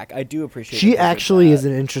her back. I do appreciate. She actually is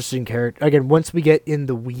an interesting character. Again, once we get in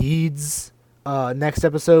the weeds, next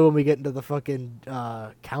episode when we get into the fucking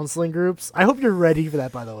counseling groups. I hope you're ready for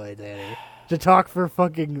that, by the way, Danny. To talk for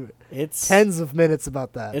fucking tens of minutes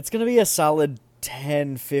about that. It's gonna be a solid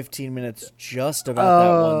 10, 15 minutes just about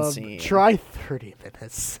that one scene. Try 30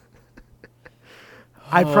 minutes.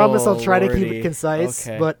 I promise I'll try to keep it concise,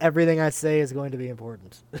 but everything I say is going to be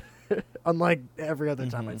important. Unlike every other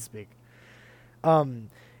time I speak.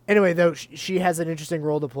 Anyway, though, she has an interesting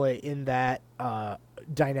role to play in that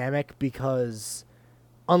dynamic because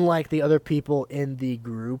unlike the other people in the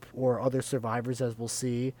group or other survivors, as we'll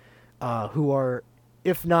see, who are,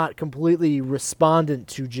 if not completely respondent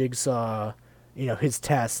to Jigsaw, his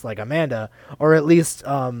tests, like Amanda, or at least,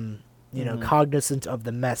 cognizant of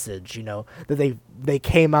the message, that they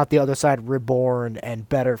came out the other side reborn and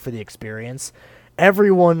better for the experience.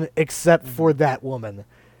 Everyone except for that woman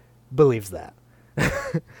believes that.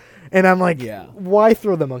 And I'm like, why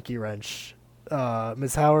throw the monkey wrench,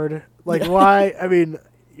 Ms. Howard? Like, why? I mean,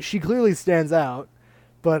 she clearly stands out,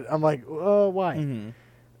 but I'm like, why?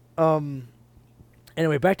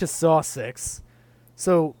 Anyway, back to Saw 6.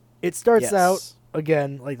 So it starts out,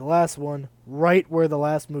 again, like the last one, right where the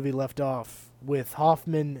last movie left off, with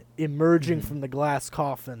Hoffman emerging from the glass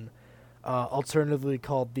coffin, alternatively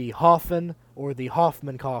called the Hoffman or the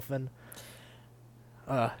Hoffman coffin.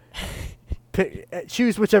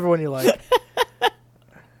 Choose whichever one you like.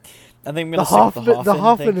 I think I'm gonna stick with the Hoffman. The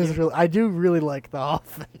Hoffman is really. I do really like the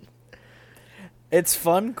Hoffman. It's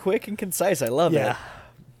fun, quick, and concise. I love it.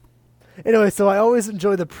 Anyway, so I always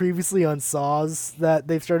enjoy the previously on Saws that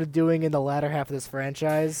they've started doing in the latter half of this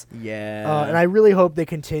franchise. Yeah. And I really hope they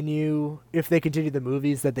continue. If they continue the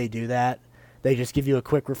movies, that they do that. They just give you a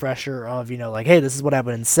quick refresher of, like, hey, this is what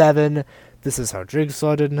happened in 7. This is how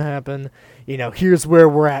Jigsaw didn't happen. Here's where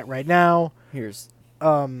we're at right now.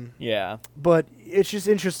 But it's just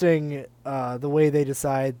interesting the way they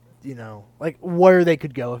decide, like, where they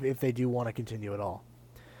could go if they do want to continue at all.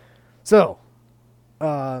 So,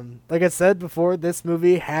 like I said before, this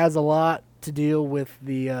movie has a lot to deal with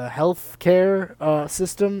the health care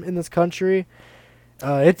system in this country.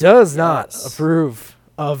 It does not approve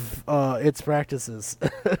of its practices.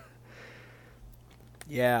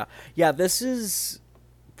 This is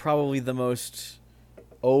probably the most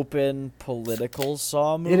open political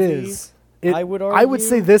Saw movie. It is. I would argue. I would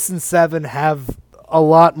say this and 7 have a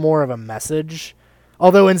lot more of a message.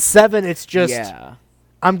 Although in 7 it's just,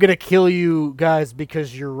 I'm going to kill you guys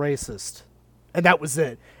because you're racist. And that was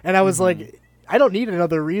it. And I was like, I don't need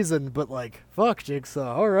another reason, but like, fuck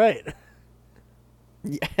Jigsaw. All right.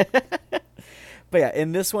 Yeah. But yeah,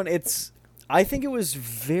 in this one, I think it was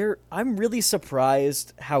I'm really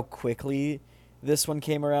surprised how quickly this one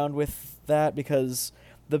came around with that, because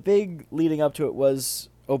the big leading up to it was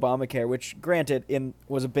Obamacare, which, granted,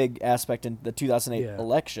 was a big aspect in the 2008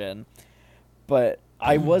 election. But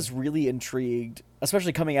I was really intrigued,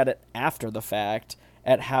 especially coming at it after the fact,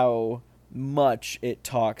 at how much it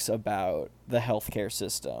talks about the healthcare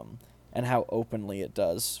system and how openly it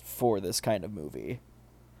does for this kind of movie.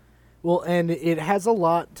 Well, and it has a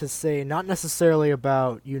lot to say, not necessarily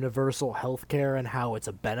about universal healthcare and how it's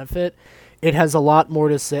a benefit. It has a lot more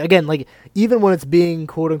to say. Again, like, even when it's being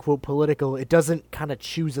quote-unquote political, it doesn't kind of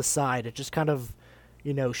choose a side. It just kind of,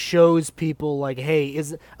 shows people, like, hey,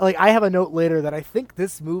 I have a note later that I think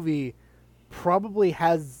this movie probably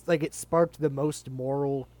has, like, it sparked the most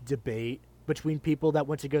moral debate between people that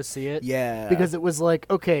went to go see it. Yeah. Because it was like,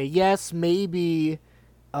 okay, yes, maybe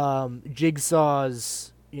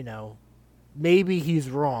Jigsaw's... maybe he's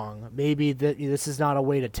wrong. Maybe this is not a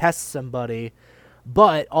way to test somebody,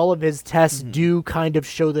 but all of his tests do kind of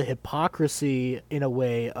show the hypocrisy in a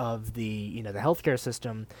way of the healthcare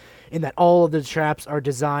system, in that all of the traps are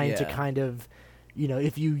designed to kind of,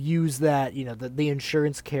 if you use that, the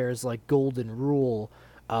insurance care's like golden rule,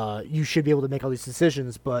 you should be able to make all these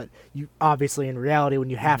decisions, but you obviously in reality, when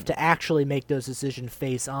you have to actually make those decisions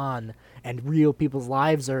face on, and real people's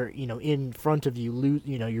lives are in front of you,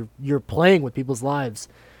 you're playing with people's lives,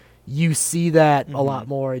 you see that a lot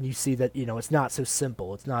more, and you see that it's not so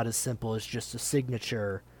simple. It's not as simple as just a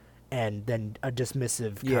signature and then a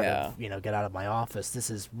dismissive kind of get out of my office. This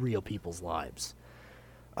is real people's lives.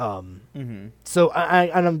 So I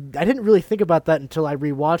didn't really think about that until I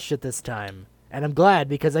rewatched it this time. And I'm glad,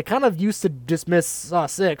 because I kind of used to dismiss Saw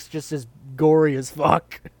 6 just as gory as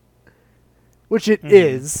fuck. Which it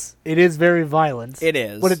is. It is very violent. It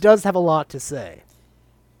is. But it does have a lot to say.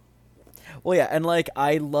 Well, yeah, and, like,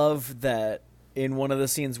 I love that in one of the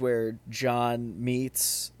scenes where John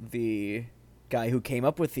meets the guy who came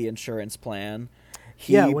up with the insurance plan,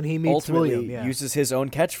 when he meets ultimately William, uses his own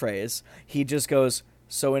catchphrase. He just goes,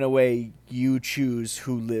 "So in a way, you choose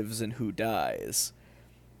who lives and who dies,"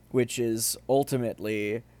 which is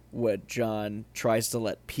ultimately what John tries to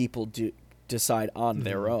let people decide on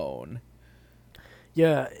their own.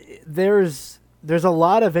 Yeah, there's a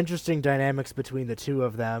lot of interesting dynamics between the two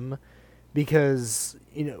of them, because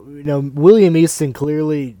William Easton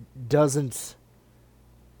clearly doesn't.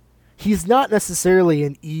 He's not necessarily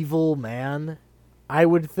an evil man, I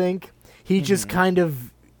would think. He just kind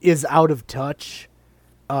of is out of touch.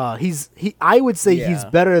 I would say he's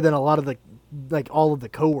better than a lot of all of the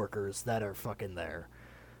coworkers that are fucking there.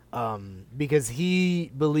 Because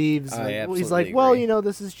he believes, he's like, agree. well,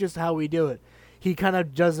 this is just how we do it. He kind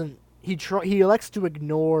of doesn't. He elects to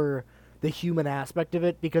ignore the human aspect of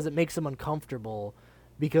it because it makes him uncomfortable.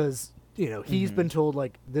 Because he's been told,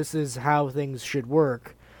 like, this is how things should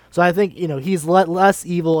work. So I think he's less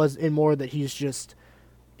evil in more that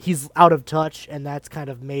he's out of touch, and that's kind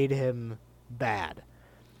of made him bad.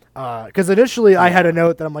 Because initially I had a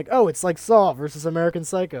note that I'm like, oh, it's like Saw versus American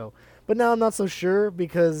Psycho, but now I'm not so sure,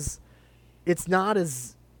 because it's not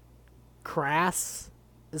as crass.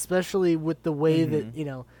 Especially with the way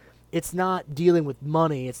that, it's not dealing with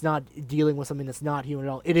money. It's not dealing with something that's not human at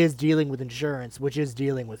all. It is dealing with insurance, which is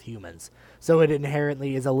dealing with humans. So it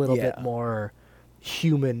inherently is a little bit more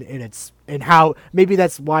human in how, maybe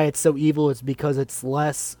that's why it's so evil. It's because it's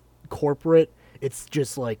less corporate. It's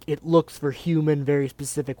just like, it looks for human, very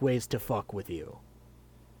specific ways to fuck with you.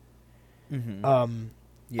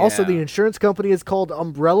 Also, the insurance company is called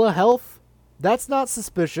Umbrella Health. That's not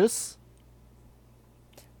suspicious.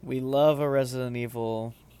 We love a Resident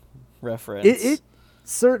Evil reference. It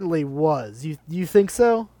certainly was. You think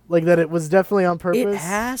so? Like, that it was definitely on purpose? It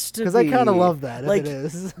has to be. Because I kind of love that, like, if it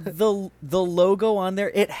is. the logo on there,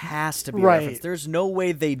 it has to be right. a reference. There's no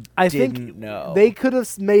way they didn't know. They could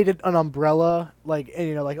have made it an umbrella. Like,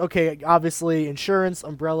 and, okay, obviously insurance,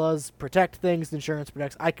 umbrellas, protect things, insurance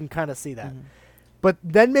protects. I can kind of see that. But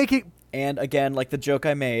then make it... And, again, like the joke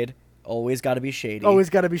I made... Always got to be shady. Always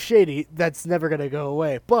got to be shady. That's never going to go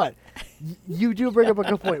away. But you do bring up a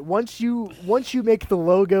good point. Once you make the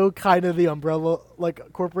logo kind of the umbrella,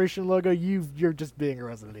 like, corporation logo, you're just being a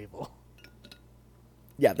Resident Evil.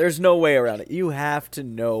 Yeah, there's no way around it. You have to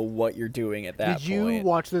know what you're doing at that point. Did you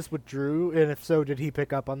watch this with Drew? And if so, did he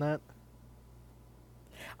pick up on that?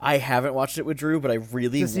 I haven't watched it with Drew, but I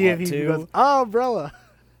really want to. See if he goes, oh, umbrella.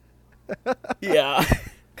 Yeah.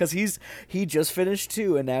 because he just finished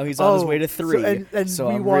 2 and now he's on his way to 3. So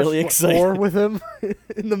we I'm watched really excited. 4 with him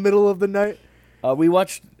in the middle of the night. We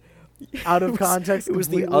watched out of context. It was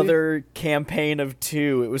completely. the other campaign of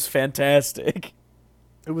 2. It was fantastic.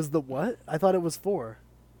 It was the what? I thought it was 4.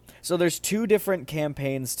 So there's 2 different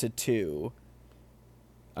campaigns to 2.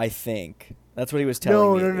 I think that's what he was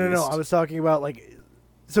telling me. No. I was talking about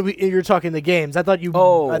so you're talking the games. I thought you.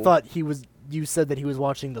 Oh. I thought he was. You said that he was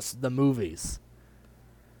watching the movies.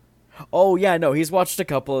 Oh yeah, no, he's watched a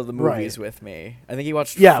couple of the movies Right. with me. I think he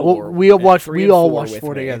watched. Yeah, 4, well, we all watched with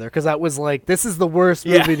 4 me. together because that was this is the worst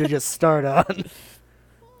movie to just start on.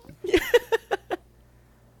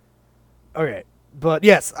 Okay, but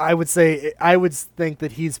yes, I would think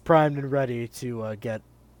that he's primed and ready to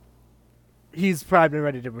He's primed and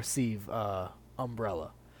ready to receive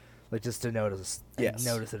Umbrella, just to notice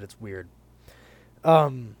that it's weird.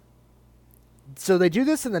 So they do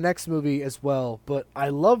this in the next movie as well, but I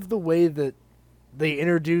love the way that they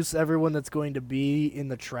introduce everyone that's going to be in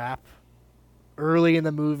the trap early in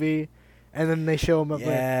the movie, and then they show them.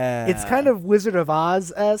 It's kind of Wizard of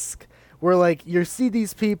Oz-esque, where you see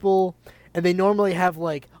these people, and they normally have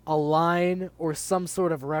a line or some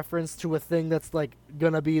sort of reference to a thing that's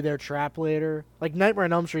gonna be their trap later. Nightmare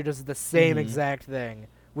on Elm Street does the same exact thing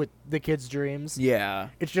with the kids' dreams. Yeah,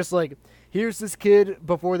 it's just here's this kid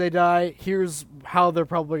before they die. Here's how they're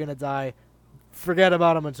probably gonna die. Forget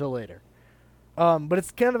about them until later. But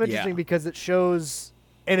it's kind of interesting because it shows,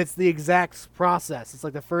 and it's the exact process. It's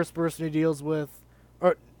the first person he deals with,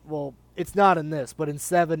 it's not in this, but in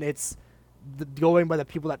 7, it's going by the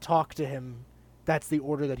people that talk to him. That's the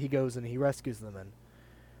order that he goes and he rescues them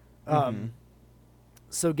in.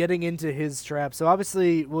 So getting into his trap. So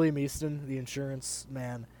obviously William Easton, the insurance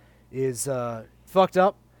man, is fucked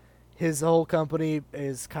up. His whole company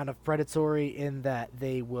is kind of predatory in that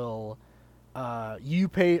they will, you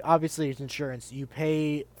pay, obviously it's insurance, you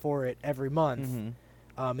pay for it every month.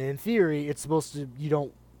 And in theory, it's supposed to, you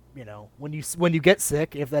don't, when you get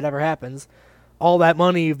sick, if that ever happens, all that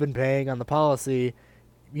money you've been paying on the policy,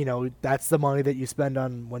 that's the money that you spend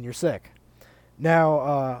on when you're sick.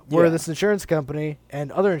 Now, where this insurance company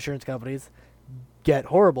and other insurance companies get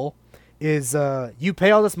horrible is you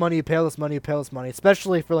pay all this money,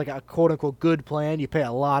 especially for a quote-unquote good plan, you pay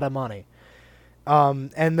a lot of money.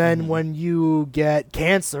 And then when you get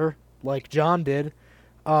cancer, like John did,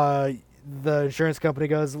 the insurance company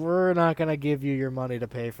goes, we're not going to give you your money to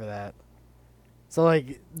pay for that. So,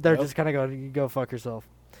 they're just kind of going, you go fuck yourself.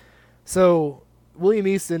 So, William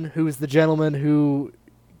Easton, who is the gentleman who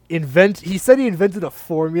he said he invented a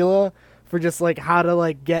formula for just, how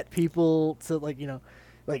to, get people to,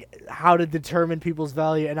 how to determine people's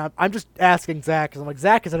value. And I'm just asking Zach, because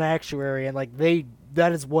Zach is an actuary, and,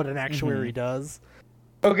 that is what an actuary does.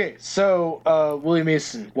 Okay, so, William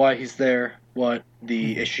Easton, why he's there, what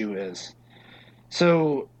the issue is.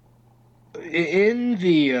 So, in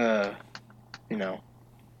the,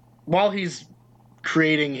 while he's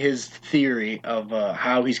creating his theory of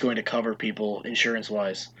how he's going to cover people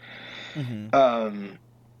insurance-wise,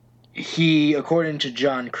 he, according to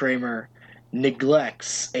John Kramer,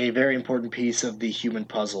 neglects a very important piece of the human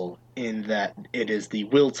puzzle in that it is the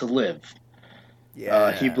will to live.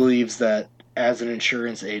 He believes that as an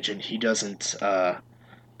insurance agent, he doesn't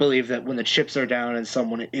believe that when the chips are down and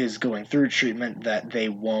someone is going through treatment, that they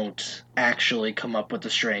won't actually come up with the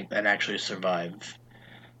strength and actually survive.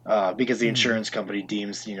 Because the insurance company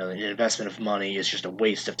deems, the investment of money is just a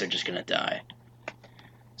waste if they're just going to die.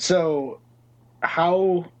 So,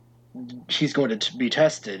 how he's going to be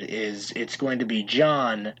tested is it's going to be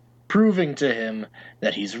John proving to him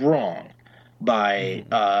that he's wrong by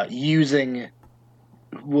using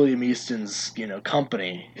William Easton's,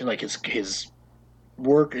 company, his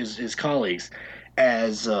work, his colleagues,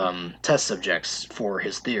 as test subjects for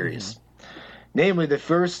his theories. Namely, the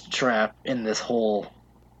first trap in this whole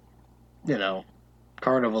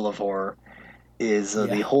carnival of horror is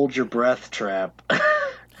the hold your breath trap.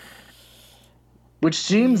 Which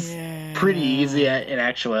seems pretty easy in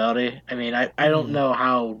actuality. I mean, I don't know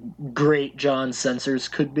how great John's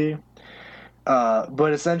sensors could be.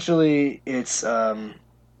 But essentially, it's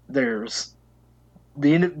there's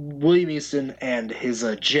William Easton and his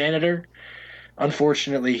janitor.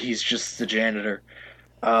 Unfortunately, he's just the janitor.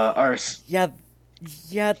 Yeah,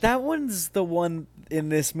 that one's the one in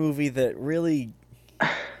this movie that really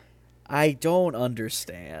I don't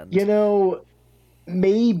understand.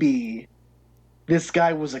 Maybe this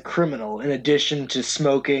guy was a criminal in addition to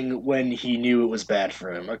smoking when he knew it was bad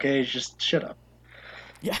for him. Okay, just shut up.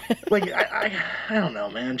 Yeah. I don't know,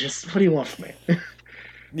 man. Just what do you want from me?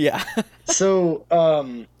 Yeah. So,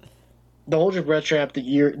 the hold your breath trap,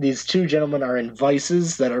 these two gentlemen are in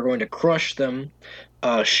vices that are going to crush them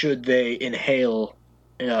should they inhale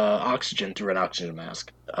oxygen through an oxygen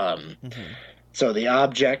mask. Mm-hmm. So the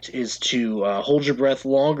object is to hold your breath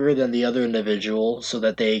longer than the other individual so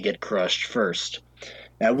that they get crushed first.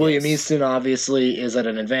 Now, William Yes. Easton obviously is at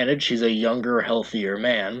an advantage. He's a younger, healthier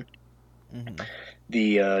man. Mm-hmm.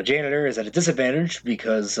 The janitor is at a disadvantage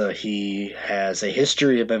because he has a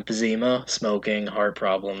history of emphysema, smoking, heart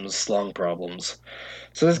problems, lung problems.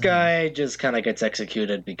 So this Mm-hmm. guy just kind of gets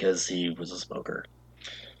executed because he was a smoker.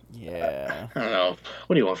 Yeah. I don't know.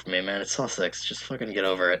 What do you want from me, man? It's Saw 6. Just fucking get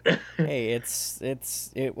over it. Hey,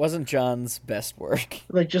 it wasn't John's best work.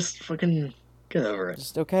 Like, just fucking get over it.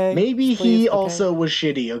 Just okay. Maybe Just please, he okay. also was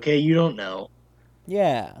shitty, okay? You don't know.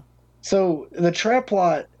 Yeah. So, the trap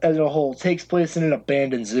plot as a whole takes place in an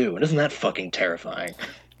abandoned zoo, and isn't that fucking terrifying?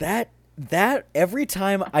 That every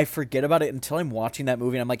time I forget about it until I'm watching that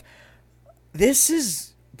movie, and I'm like, this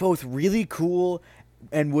is both really cool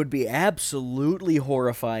and would be absolutely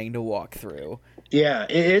horrifying to walk through. Yeah,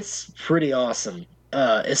 it's pretty awesome.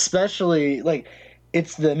 Especially, like,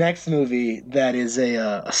 it's the next movie that is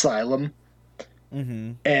a asylum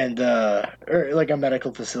Mm-hmm. and, or like a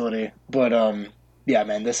medical facility. But, yeah,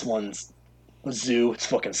 man, this one's a zoo. It's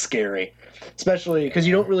fucking scary. Especially because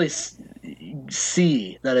you Yeah. don't really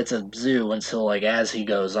see that it's a zoo until, like, as he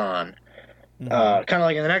goes on. Mm-hmm. Kind of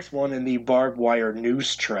like in the next one, in the barbed wire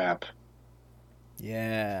noose trap.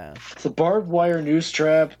 Yeah. The barbed wire noose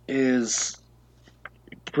trap is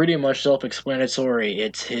pretty much self-explanatory.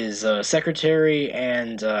 It's his secretary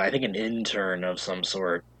and I think an intern of some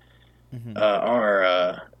sort Mm-hmm.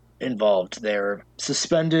 are involved. They're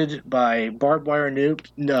suspended by barbed wire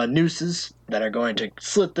nooses that are going to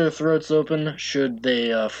slit their throats open should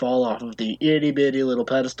they fall off of the itty bitty little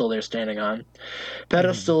pedestal they're standing on. Mm-hmm.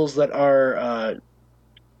 Pedestals that are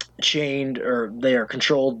chained, or they are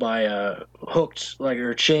controlled by hooked, like,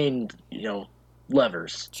 or chained,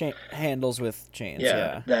 levers. Handles with chains. Yeah,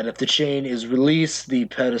 Yeah. that if the chain is released, the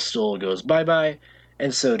pedestal goes bye bye,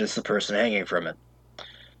 and so does the person hanging from it.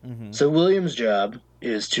 Mm-hmm. So William's job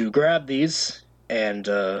is to grab these and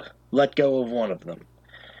let go of one of them.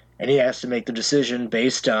 And he has to make the decision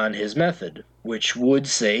based on his method, which would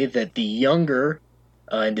say that the younger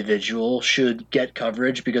individual should get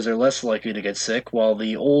coverage because they're less likely to get sick, while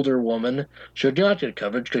the older woman should not get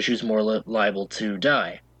coverage because she's more liable to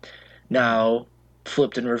die. Mm-hmm. Now,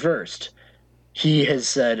 flipped and reversed. He has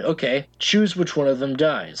said, okay, choose which one of them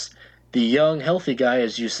dies. The young, healthy guy,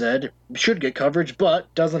 as you said, should get coverage,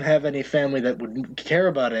 but doesn't have any family that would care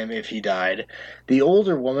about him if he died. The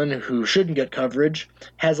older woman, who shouldn't get coverage,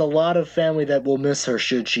 has a lot of family that will miss her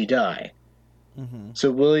should she die. Mm-hmm.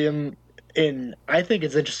 So William, I think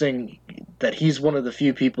it's interesting that he's one of the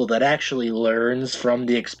few people that actually learns from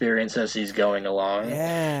the experience as he's going along.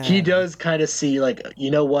 Yeah. He does kind of see, like,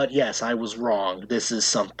 you know what? Yes, I was wrong. This is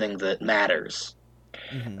something that matters.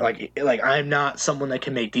 Mm-hmm. Like I'm not someone that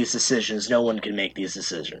can make these decisions. No one can make these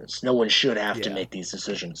decisions. No one should have to Yeah. make these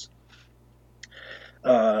decisions.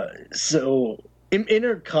 So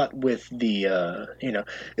intercut with the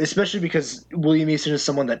especially because William Easton is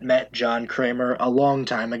someone that met John Kramer a long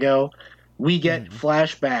time ago. We get Mm-hmm.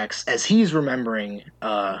 flashbacks as he's remembering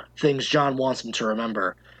things John wants him to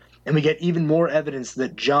remember, and we get even more evidence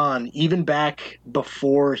that John, even back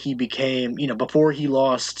before he became, before he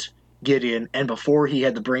lost Gideon and before he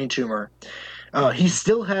had the brain tumor, he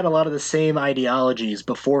still had a lot of the same ideologies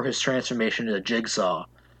before his transformation into Jigsaw.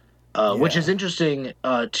 Which is Yeah. interesting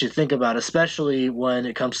to think about, especially when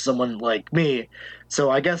it comes to someone like me. So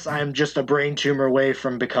I guess I'm just a brain tumor away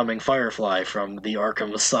from becoming Firefly from the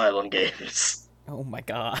Arkham Asylum games. Oh my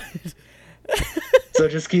god. So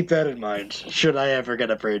just keep that in mind, should I ever get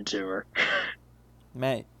a brain tumor.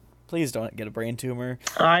 Mate, please don't get a brain tumor.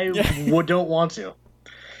 I don't want to.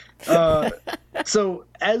 So,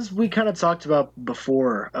 as we kind of talked about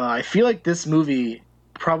before, I feel like this movie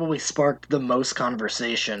probably sparked the most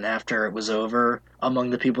conversation after it was over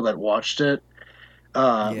among the people that watched it.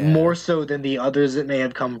 More so than the others that may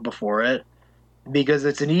have come before it, because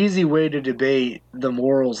it's an easy way to debate the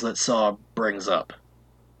morals that Saw brings up.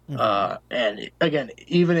 Mm-hmm. And again,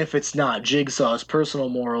 even if it's not Jigsaw's personal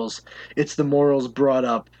morals, it's the morals brought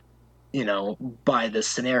up, by this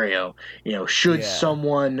scenario. Should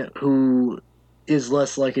someone who is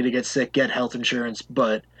less likely to get sick get health insurance,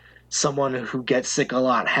 but someone who gets sick a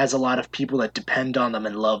lot has a lot of people that depend on them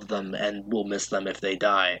and love them and will miss them if they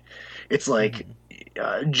die. It's like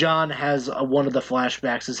John has one of the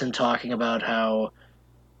flashbacks is him talking about how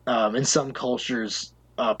in some cultures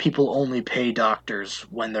people only pay doctors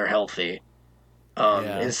when they're healthy.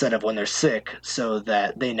 instead of when they're sick, so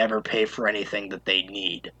that they never pay for anything that they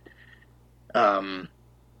need.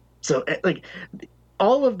 So like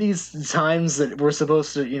all of these times that we're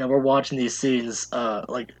supposed to, we're watching these scenes,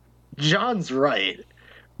 like John's right,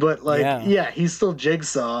 but like, yeah, he's still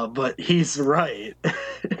Jigsaw, but he's right.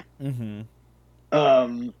 Mm-hmm.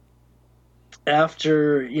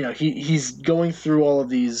 After he's going through all of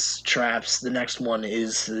these traps, the next one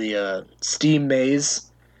is the steam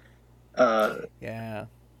maze. Yeah.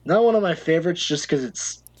 Not one of my favorites, just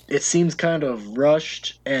because it seems kind of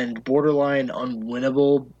rushed and borderline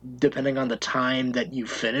unwinnable, depending on the time that you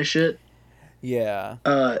finish it. Yeah.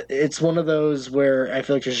 It's one of those where I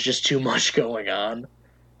feel like there's just too much going on.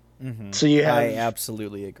 Mm-hmm. So I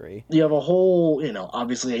absolutely agree. You have a whole,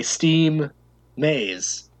 obviously a steam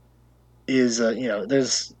maze is,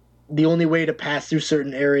 there's the only way to pass through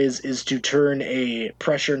certain areas is to turn a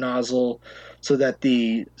pressure nozzle so that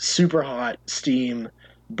the super hot steam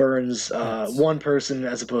burns one person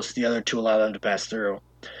as opposed to the other to allow them to pass through.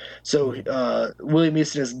 So William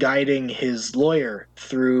Easton is guiding his lawyer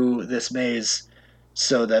through this maze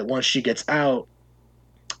so that once she gets out,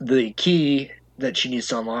 the key that she needs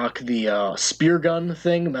to unlock, the spear gun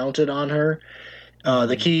thing mounted on her,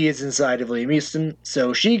 the key is inside of William Easton.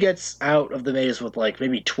 So she gets out of the maze with like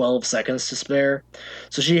maybe 12 seconds to spare.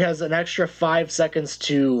 So she has an extra 5 seconds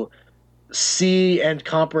to see and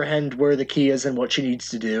comprehend where the key is and what she needs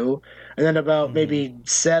to do, and then about maybe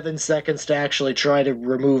 7 seconds to actually try to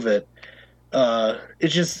remove it.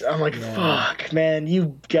 It's just, I'm like, fuck, man,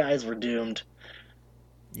 you guys were doomed.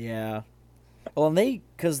 Yeah. Well, and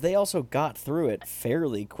because they also got through it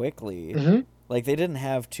fairly quickly. Mm-hmm. Like, they didn't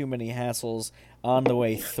have too many hassles on the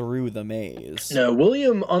way through the maze. No,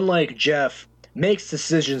 William, unlike Jeff, makes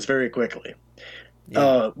decisions very quickly.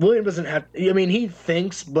 Yeah. William doesn't have... I mean, he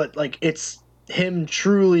thinks, but, like, it's him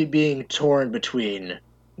truly being torn between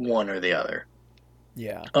one or the other.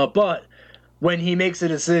 Yeah. But when he makes a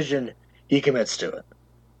decision, he commits to it.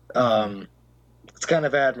 It's kind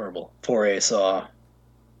of admirable for a Saw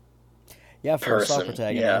for a Saw person.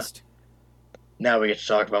 protagonist. Yeah. Now we get to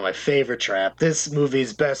talk about my favorite trap. This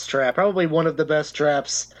movie's best trap. Probably one of the best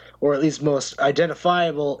traps, or at least most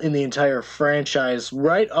identifiable in the entire franchise,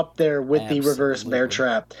 right up there with the reverse bear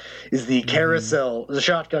trap, is the carousel, the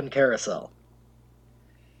shotgun carousel.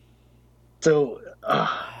 So,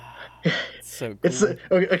 so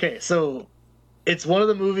cool. Okay, so it's one of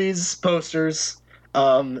the movie's posters.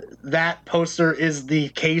 That poster is the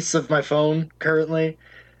case of my phone currently.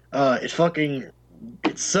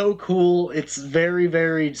 It's so cool. It's very,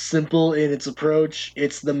 very simple in its approach.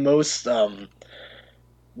 It's the most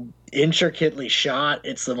intricately shot.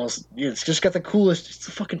 It's the most. It's just got the coolest. It's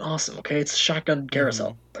fucking awesome. Okay, it's a shotgun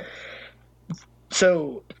carousel.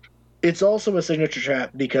 So, it's also a signature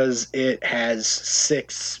trap because it has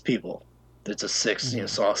 6 people. It's a 6,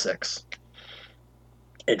 Saw 6.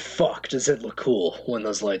 And fuck, does it look cool when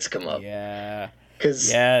those lights come up? Yeah.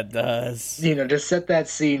 Yeah, it does. To set that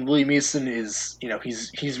scene, William Easton is,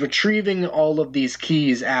 he's retrieving all of these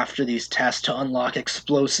keys after these tests to unlock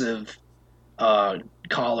explosive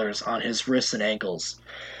collars on his wrists and ankles.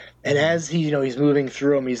 And as he's moving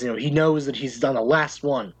through them, he knows that he's done the last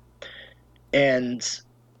one. And,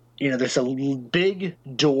 there's a big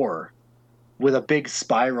door with a big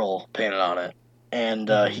spiral painted on it. And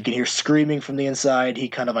he can hear screaming from the inside. He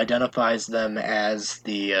kind of identifies them as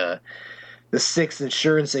the 6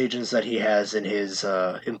 insurance agents that he has in his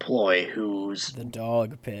employ, who's... The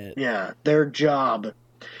dog pit. Yeah, their job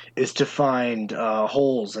is to find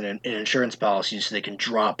holes in insurance policies so they can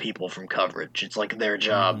drop people from coverage. It's like their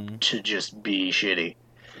job to just be shitty.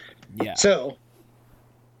 Yeah. So,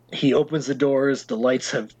 he opens the doors, the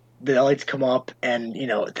lights come up, and,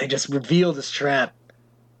 they just reveal this trap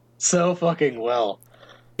so fucking well.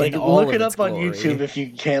 Like, look it up on YouTube if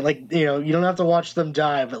you can. Like, you don't have to watch them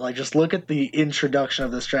die, but, like, just look at the introduction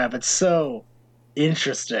of this trap. It's so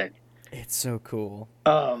interesting. It's so cool.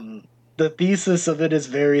 The thesis of it is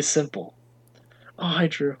very simple. Oh, hi,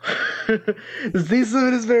 Drew. The thesis of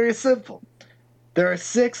it is very simple. There are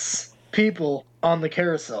 6 people on the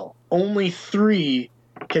carousel. Only 3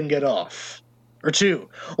 can get off. Or 2.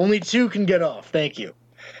 Only 2 can get off. Thank you.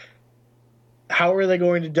 How are they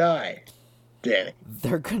going to die, Danny?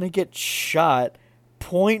 They're going to get shot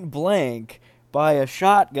point blank by a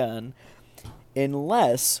shotgun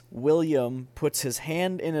unless William puts his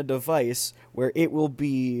hand in a device where it will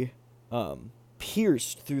be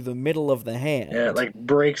pierced through the middle of the hand. Yeah, it like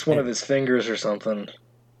breaks one of his fingers or something.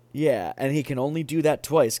 Yeah, and he can only do that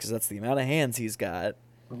twice because that's the amount of hands he's got.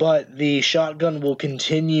 But the shotgun will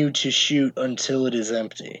continue to shoot until it is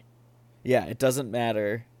empty. Yeah, it doesn't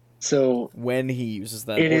matter. So when he uses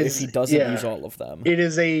them, it or is, if he doesn't use all of them. It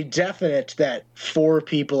is a definite that 4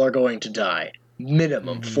 people are going to die.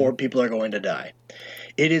 Minimum, 4 people are going to die.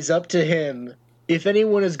 It is up to him. If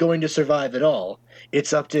anyone is going to survive at all,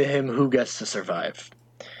 it's up to him who gets to survive.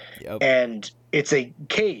 Yep. And it's a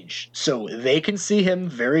cage, so they can see him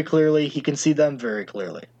very clearly. He can see them very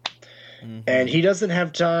clearly. And he doesn't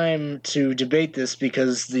have time to debate this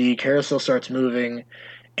because the carousel starts moving,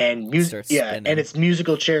 and and it's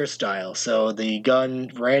musical chair style. So the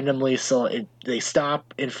gun randomly, they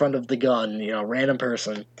stop in front of the gun, random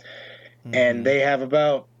person, and they have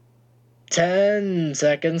about 10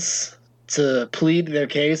 seconds to plead their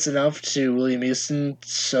case enough to William Easton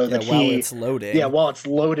so that while it's loading. Yeah, while it's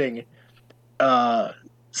loading.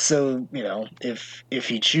 So, if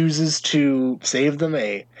he chooses to save them,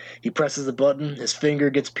 he presses the button, his finger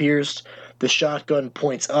gets pierced, the shotgun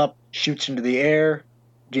points up, shoots into the air,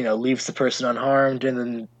 leaves the person unharmed, and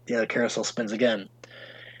then the carousel spins again.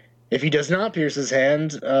 If he does not pierce his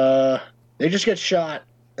hand, they just get shot,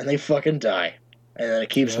 and they fucking die. And then it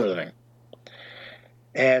keeps moving.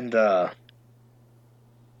 And,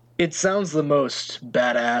 it sounds the most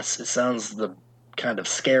badass, it sounds the kind of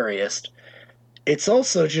scariest. It's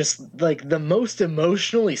also just, the most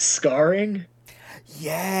emotionally scarring.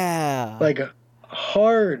 Yeah.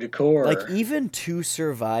 Hardcore. Even to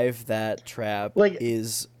survive that trap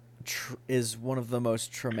is one of the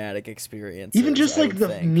most traumatic experiences. Even just,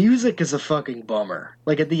 the music is a fucking bummer.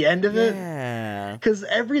 At the end of it. Yeah. Because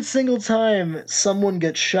every single time someone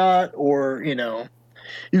gets shot or,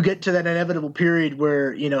 you get to that inevitable period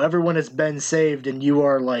where, everyone has been saved and you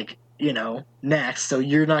are, next, so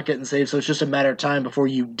you're not getting saved, so it's just a matter of time before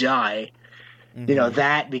you die.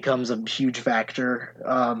 That becomes a huge factor.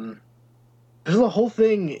 The whole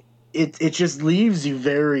thing, it just leaves you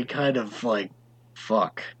very kind of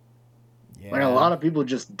fuck. Yeah. A lot of people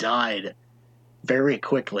just died very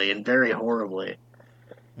quickly and very horribly.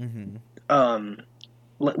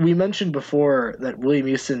 We mentioned before that William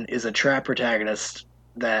Easton is a trap protagonist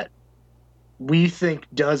that we think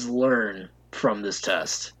does learn from this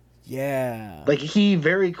test. Yeah. He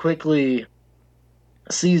very quickly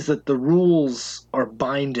sees that the rules are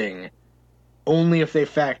binding only if they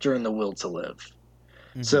factor in the will to live.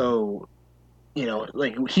 So,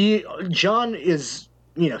 John is,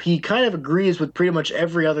 he kind of agrees with pretty much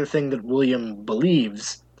every other thing that William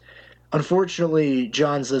believes. Unfortunately,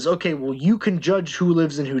 John says, okay, well, you can judge who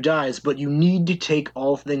lives and who dies, but you need to take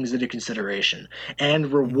all things into consideration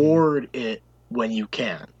and reward it when you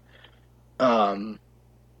can.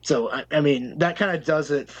 So, I mean, that kind of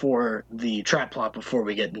does it for the trap plot before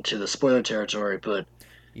we get into the spoiler territory, but...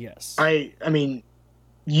 Yes. I mean,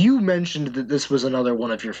 you mentioned that this was another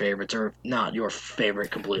one of your favorites, or not your favorite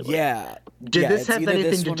completely. Yeah. Did this have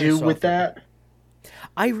anything to do with that?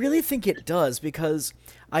 I really think it does, because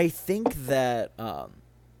I think that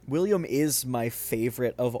William is my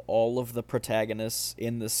favorite of all of the protagonists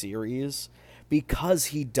in the series, because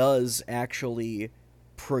he does actually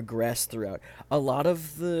progress throughout. A lot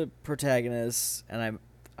of the protagonists, and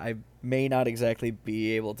I may not exactly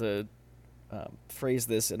be able to phrase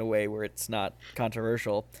this in a way where it's not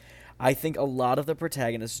controversial, I think a lot of the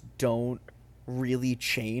protagonists don't really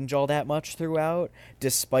change all that much throughout,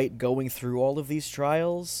 despite going through all of these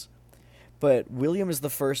trials. But William is the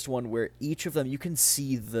first one where each of them, you can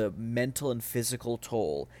see the mental and physical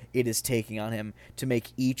toll it is taking on him to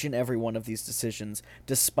make each and every one of these decisions,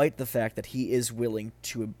 despite the fact that he is willing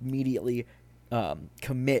to immediately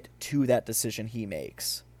commit to that decision he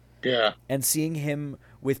makes. Yeah. And seeing him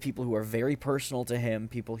with people who are very personal to him,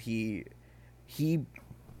 people he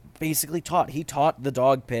basically taught. He taught the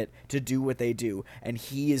dog pit to do what they do, and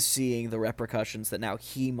he is seeing the repercussions that now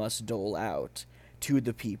he must dole out to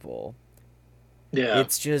the people. Yeah.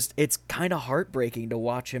 It's kind of heartbreaking to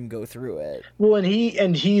watch him go through it. Well, and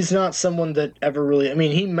he's not someone that ever really, I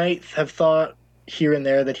mean, he might have thought here and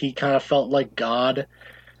there that he kind of felt like God,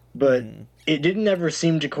 but it didn't ever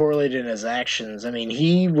seem to correlate in his actions. I mean,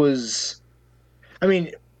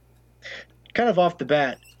 kind of off the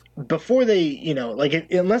bat, before they,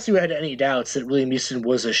 unless you had any doubts that William Easton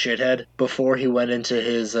was a shithead before he went into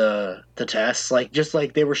his, the tests, just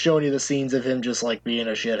like they were showing you the scenes of him just, being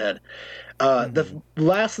a shithead. The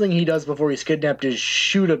last thing he does before he's kidnapped is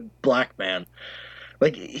shoot a black man.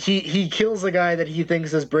 He kills a guy that he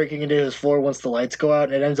thinks is breaking into his floor once the lights go out,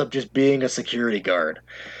 and it ends up just being a security guard.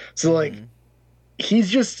 So, I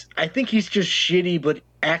think he's just shitty, but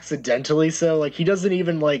accidentally so. He doesn't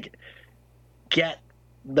even, get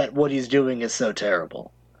that what he's doing is so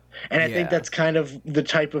terrible. And I think that's kind of the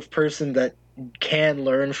type of person that can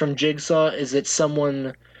learn from Jigsaw, is it's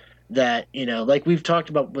someone that, like we've talked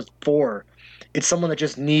about before, it's someone that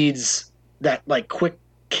just needs that, like, quick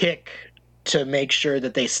kick to make sure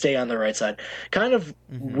that they stay on the right side. Kind of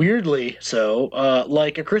weirdly so,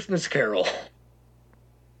 like A Christmas Carol.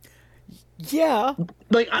 Yeah.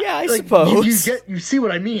 I like, suppose. You see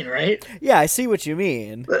what I mean, right? Yeah, I see what you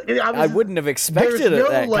mean. I wouldn't have expected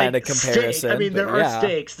that kind of comparison. I mean, there are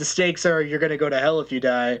stakes. The stakes are you're going to go to hell if you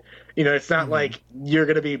die. It's not like you're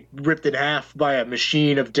going to be ripped in half by a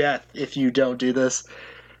machine of death if you don't do this.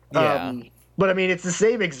 Yeah. But I mean, it's the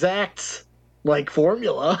same exact, like,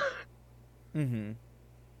 formula. Mm-hmm.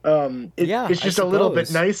 It's just a little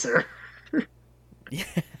bit nicer. Yeah.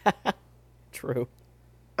 True.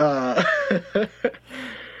 Oh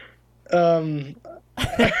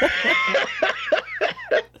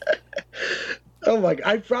my!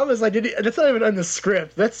 I promise I didn't. That's not even on the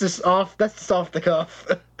script. That's just off the cuff.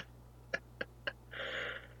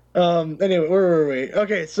 Anyway, where were we?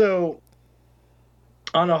 Okay, so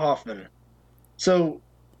Anna Hoffman. So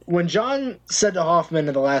when John said to Hoffman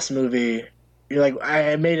in the last movie, you're like,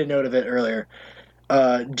 I made a note of it earlier.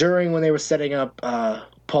 During when they were setting up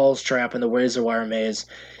Paul's trap in the razor wire maze,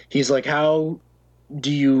 he's like, how do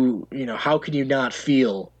you how can you not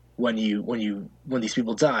feel when these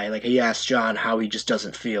people die? Like, he asked John how he just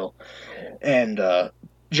doesn't feel, and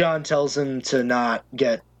John tells him to not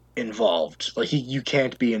get involved. Like, you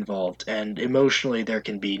can't be involved, and emotionally there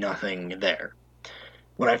can be nothing there.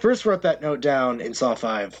 When I first wrote that note down in Saw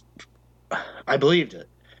 5, I believed it.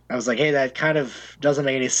 I was like, hey, that kind of doesn't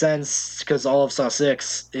make any sense, because all of Saw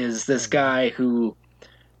 6 is this guy who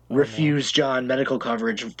refused John medical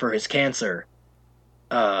coverage for his cancer.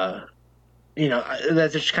 That's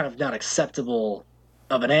just kind of not acceptable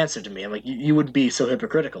of an answer to me. I'm like, you would be so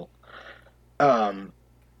hypocritical.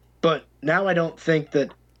 But now I don't think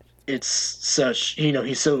that it's such,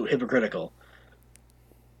 he's so hypocritical.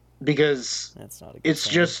 Because it's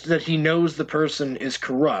just that he knows the person is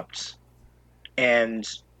corrupt. And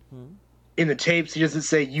in the tapes, he doesn't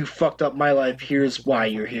say, you fucked up my life, here's why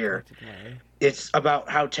you're here. It's about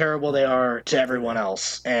how terrible they are to everyone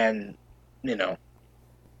else. And,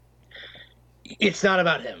 it's not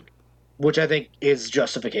about him, which I think is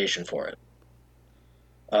justification for it.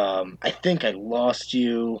 I think I lost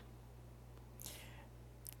you.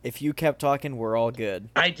 If you kept talking, we're all good.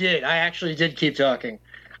 I did. I actually did keep talking.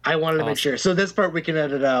 I wanted to make sure. So this part we can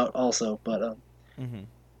edit out also, but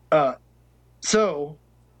so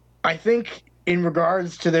I think in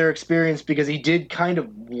regards to their experience, because he did kind of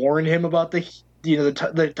warn him about the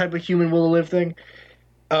type of human will to live thing.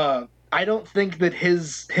 I don't think that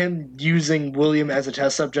him using William as a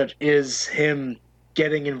test subject is him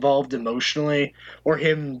getting involved emotionally, or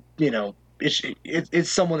him, it's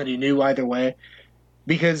someone that he knew either way.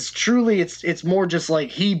 Because truly, it's more just like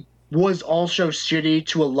he was also shitty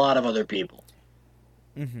to a lot of other people.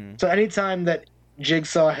 Mm-hmm. So anytime that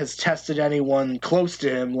Jigsaw has tested anyone close to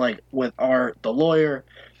him, like with Art, the lawyer,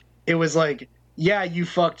 it was like, yeah, you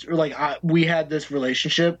fucked, or like, we had this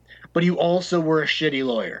relationship, but you also were a shitty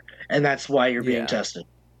lawyer, and that's why you're being tested.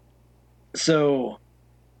 So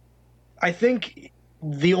I think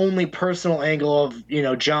the only personal angle of,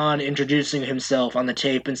 John introducing himself on the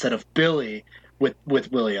tape instead of Billy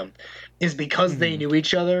with William is because they knew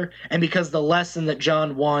each other, and because the lesson that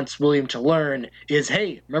John wants William to learn is,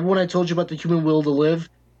 hey, remember when I told you about the human will to live?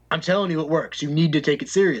 I'm telling you it works. You need to take it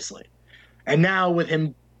seriously. And now with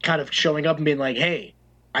him kind of showing up and being like, hey,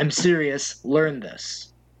 I'm serious, learn this.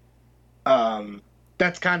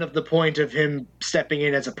 That's kind of the point of him stepping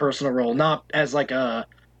in as a personal role, not as like a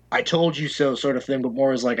I told you so sort of thing, but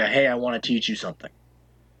more as like a, hey, I want to teach you something.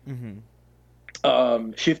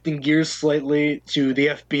 Shifting gears slightly to the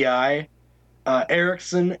FBI,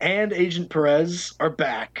 Erickson and Agent Perez are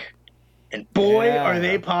back. And boy, are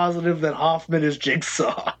they positive that Hoffman is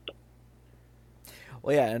Jigsaw.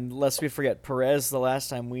 Well, yeah, and lest we forget, Perez, the last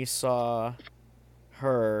time we saw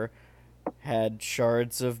her, had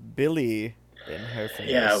shards of Billy in her face.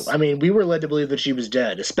 Yeah, I mean, we were led to believe that she was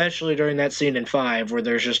dead, especially during that scene in 5 where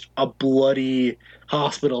there's just a bloody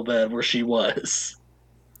hospital bed where she was.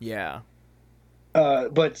 Yeah.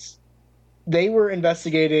 But they were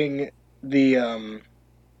investigating the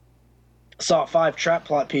Saw 5 trap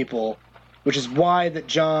plot people, which is why that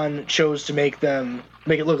John chose to make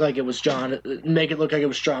it look like it was John, make it look like it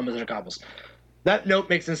was Strom as an accomplice. That note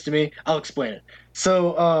makes sense to me. I'll explain it.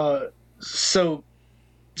 So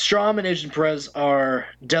Strom and Agent Perez are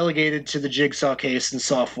delegated to the Jigsaw case in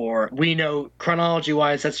Saw 4. We know,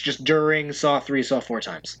 chronology-wise, that's just during Saw 3, Saw 4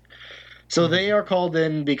 times. So they are called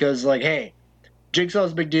in because, like, hey,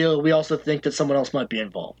 Jigsaw's a big deal. We also think that someone else might be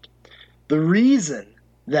involved. The reason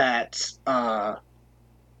that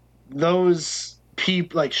those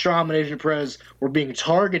people, like Strom and Agent Perez, were being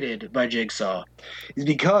targeted by Jigsaw is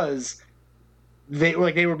because they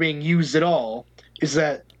were being used at all, is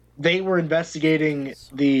that they were investigating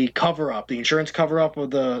the cover-up, the insurance cover-up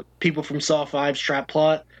of the people from Saw 5's trap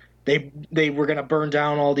plot. They were going to burn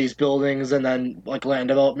down all these buildings and then, like, land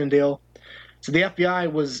development deal. So the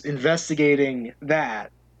FBI was investigating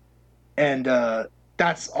that, and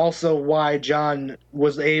that's also why John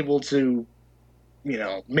was able to,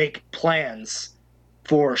 make plans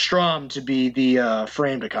for Strom to be the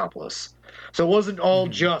framed accomplice. So it wasn't all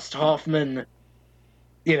just Hoffman,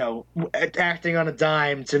 acting on a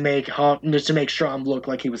dime to make Strom look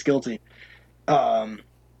like he was guilty.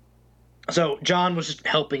 So John was just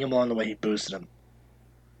helping him along the way. He boosted him.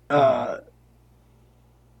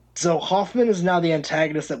 So Hoffman is now the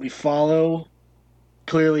antagonist that we follow.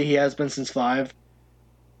 Clearly, he has been since 5.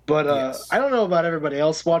 But Yes. I don't know about everybody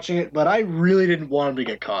else watching it, but I really didn't want him to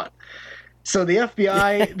get caught. So the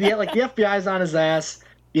FBI, the FBI's on his ass.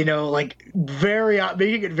 Making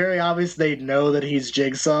it very obvious they know that he's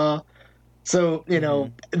Jigsaw. So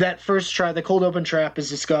that first try, the cold open trap is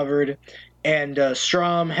discovered, and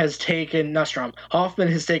Hoffman has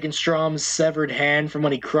taken Strom's severed hand from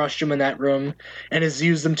when he crushed him in that room, and has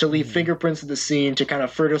used them to leave fingerprints at the scene to kind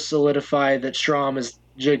of further solidify that Strom is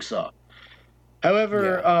Jigsaw.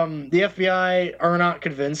 However, the FBI are not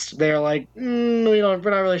convinced. They are like, we're not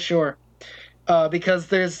really sure, because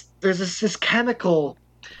there's this chemical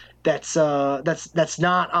that's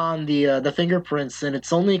not on the fingerprints, and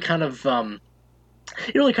it's only kind of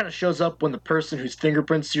it only kind of shows up when the person whose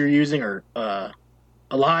fingerprints you're using are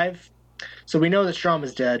alive. So we know that Strom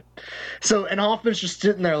is dead. And Hoffman's just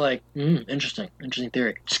sitting there like, interesting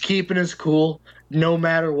theory. Just keeping his cool, no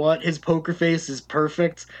matter what. His poker face is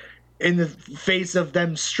perfect in the face of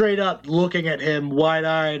them straight up looking at him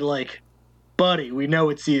wide-eyed like, buddy, we know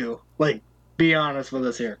it's you. Like, be honest with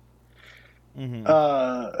us here.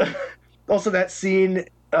 Also, that scene,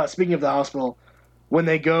 speaking of the hospital, when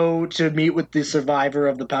they go to meet with the survivor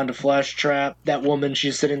of the pound of flesh trap, that woman,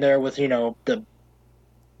 she's sitting there with, the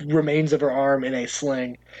remains of her arm in a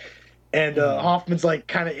sling. And Hoffman's, like,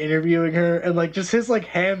 kind of interviewing her, and, like, just his, like,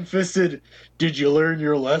 ham-fisted, did you learn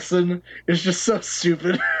your lesson? It's just so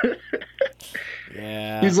stupid.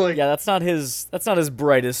 Yeah. He's like... Yeah, that's not his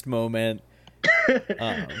brightest moment.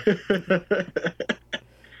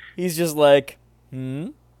 He's just like,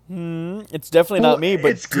 it's definitely not me,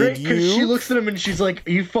 but it's great did because you? she looks at him and she's like,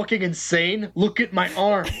 are you fucking insane? Look at my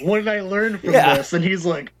arm. What did I learn from this? And he's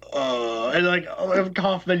like, and like,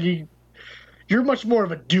 Hoffman, you're much more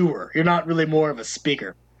of a doer. You're not really more of a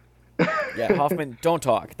speaker. Yeah, Hoffman, don't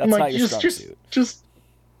talk. That's like, not your strong suit. Just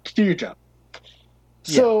do your job.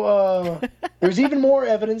 So, there's even more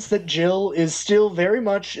evidence that Jill is still very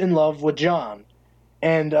much in love with John.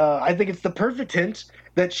 And I think it's the perfect hint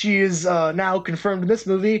that she is now confirmed in this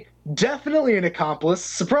movie, definitely an accomplice.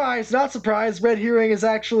 Surprise, not surprise, red herring is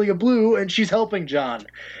actually a blue, and she's helping John.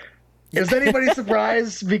 Is anybody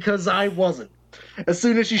surprised? Because I wasn't. As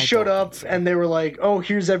soon as she showed up and they were like, oh,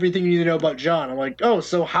 here's everything you need to know about John, I'm like, oh,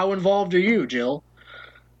 so how involved are you, Jill?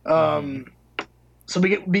 So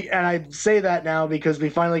and I say that now because we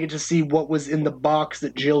finally get to see what was in the box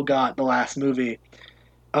that Jill got in the last movie.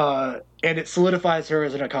 And it solidifies her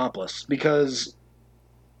as an accomplice because,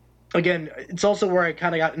 again, it's also where I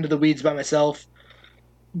kind of got into the weeds by myself,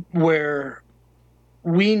 where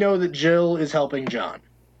we know that Jill is helping John.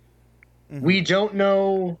 We don't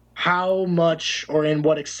know how much or in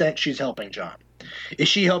what extent she's helping John. Is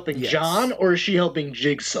she helping John or is she helping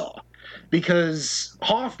Jigsaw? Because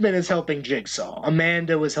Hoffman is helping Jigsaw.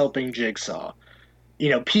 Amanda was helping Jigsaw.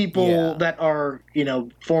 People that are,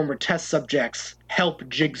 former test subjects help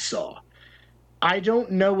Jigsaw. I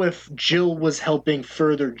don't know if Jill was helping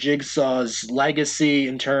further Jigsaw's legacy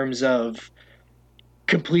in terms of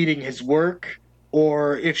completing his work,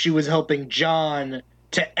 or if she was helping John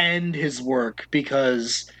to end his work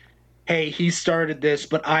because, hey, he started this,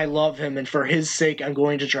 but I love him, and for his sake, I'm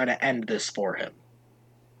going to try to end this for him.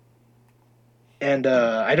 And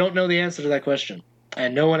I don't know the answer to that question.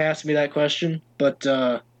 And no one asked me that question, but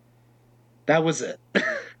that was it.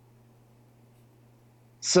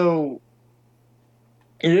 So,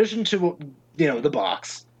 in addition to, the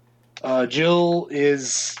box, Jill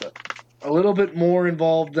is a little bit more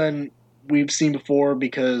involved than we've seen before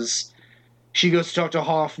because she goes to talk to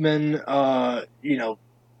Hoffman. The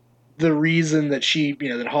reason that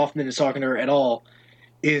that Hoffman is talking to her at all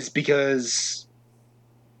is because,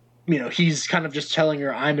 he's kind of just telling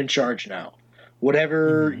her, I'm in charge now.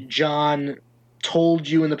 Whatever John told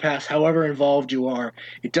you in the past, however involved you are,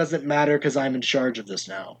 it doesn't matter because I'm in charge of this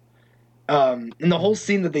now. And the whole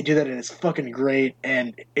scene that they do that in is fucking great,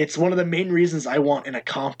 and it's one of the main reasons I want an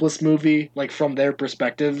accomplice movie, like, from their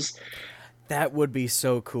perspectives. That would be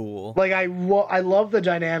so cool. Like, I love the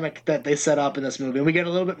dynamic that they set up in this movie, and we get a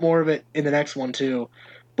little bit more of it in the next one, too.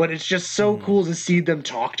 But it's just so cool to see them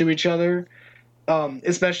talk to each other,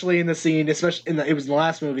 especially in the scene, it was in the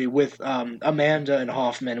last movie, with Amanda and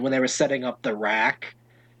Hoffman, when they were setting up the rack.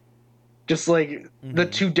 Just like the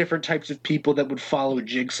two different types of people that would follow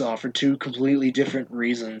Jigsaw for two completely different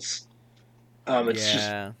reasons.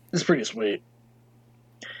 It's pretty sweet.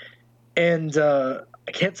 And I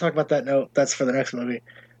can't talk about that note. That's for the next movie.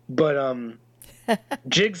 But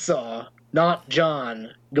Jigsaw, not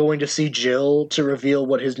John, going to see Jill to reveal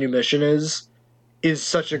what his new mission is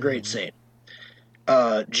such a great scene.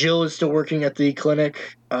 Jill is still working at the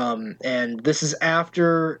clinic, and this is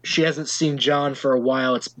after she hasn't seen John for a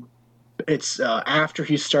while. It's after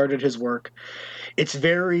he started his work. It's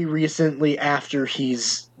very recently after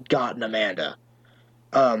he's gotten Amanda.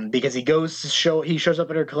 Because he shows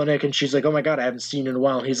up at her clinic and she's like, oh my god, I haven't seen you in a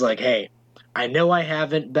while. And he's like, hey, I know I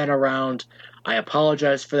haven't been around. I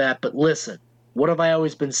apologize for that. But listen, what have I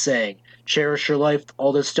always been saying? Cherish your life,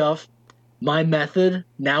 all this stuff. My method,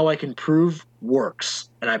 now I can prove, works.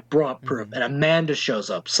 And I brought proof. And Amanda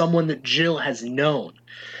shows up, someone that Jill has known.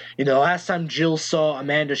 You know, last time Jill saw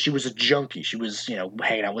Amanda, she was a junkie. She was,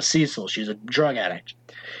 hanging out with Cecil. She was a drug addict.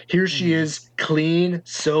 Here she is, clean,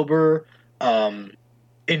 sober,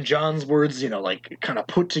 in John's words, like, kind of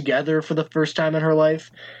put together for the first time in her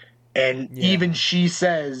life. And even she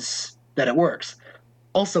says that it works.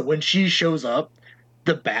 Also, when she shows up,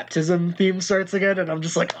 the baptism theme starts again, and I'm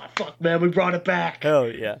just like, oh, fuck, man, we brought it back. Hell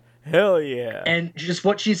yeah. Hell yeah. And just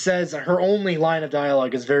what she says, her only line of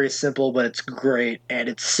dialogue is very simple, but it's great, and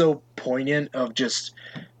it's so poignant of just,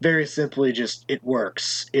 very simply just, it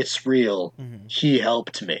works. It's real. He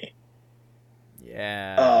helped me.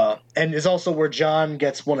 Yeah. And is also where John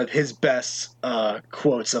gets one of his best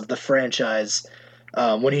quotes of the franchise,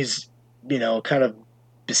 when he's, kind of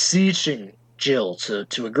beseeching Jill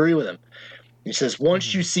to agree with him. He says,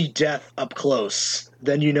 once you see death up close,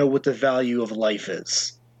 then you know what the value of life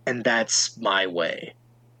is. And that's my way.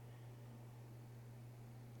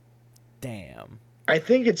 Damn. I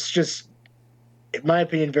think it's just, in my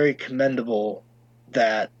opinion, very commendable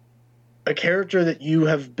that a character that you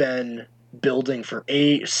have been building for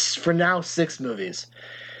now 6 movies,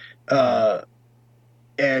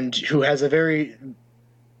 and who has a very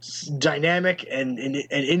dynamic and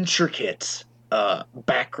intricate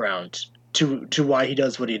background to why he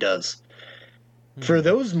does what he does. For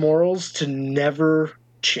those morals to never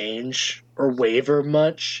change or waver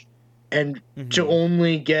much, and to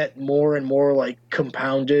only get more and more like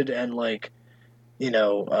compounded and like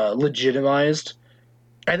legitimized,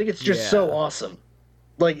 I think it's just so awesome.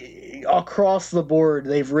 Like, across the board,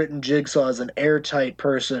 they've written Jigsaw as an airtight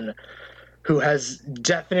person who has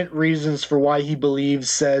definite reasons for why he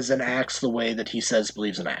believes, says, and acts the way that he says,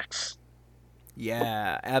 believes, and acts.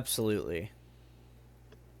 Yeah, absolutely.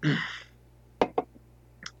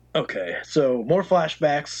 Okay, so more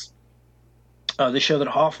flashbacks. They show that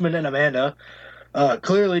Hoffman and Amanda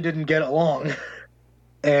clearly didn't get along,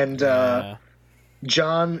 and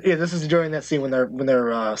John. Yeah, this is during that scene when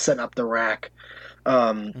they're setting up the rack.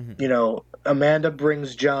 Amanda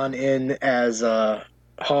brings John in as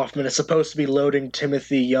Hoffman is supposed to be loading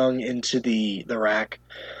Timothy Young into the rack,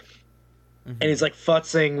 and he's like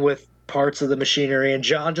futzing with parts of the machinery, and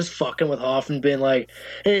John just fucking with Hoffman, being like,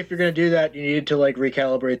 hey, if you're gonna do that, you need to like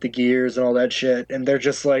recalibrate the gears and all that shit. And they're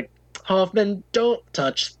just like, Hoffman, don't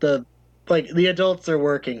touch the adults are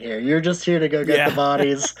working here. You're just here to go get the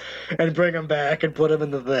bodies and bring them back and put them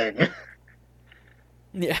in the thing.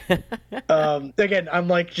 Yeah. Again, I'm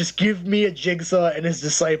like, just give me a Jigsaw and his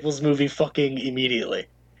Disciples movie fucking immediately.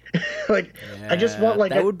 I just want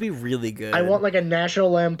that would be really good. I want like a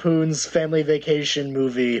National Lampoon's Family Vacation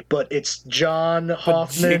movie, but it's John,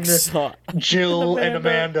 Hoffman, Jill, and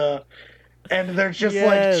Amanda. And they're just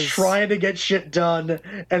like trying to get shit done,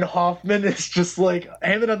 and Hoffman is just like,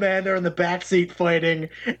 him and Amanda are in the backseat fighting,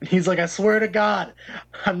 and he's like, I swear to God,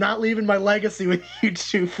 I'm not leaving my legacy with you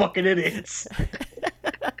two fucking idiots.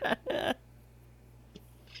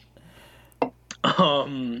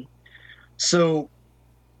 So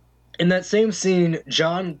in that same scene,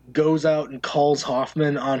 John goes out and calls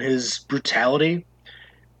Hoffman on his brutality,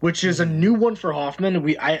 which is a new one for Hoffman.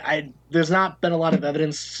 There's not been a lot of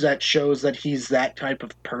evidence that shows that he's that type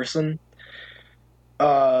of person.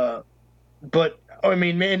 But I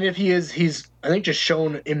mean, man, if he is, he's I think just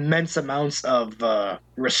shown immense amounts of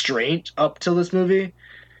restraint up till this movie,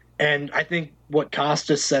 And I think what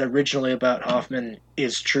Costas said originally about Hoffman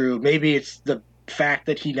is true. Maybe it's the fact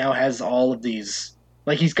that he now has all of these,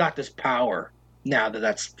 like he's got this power now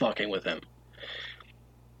that's fucking with him.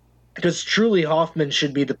 Because truly Hoffman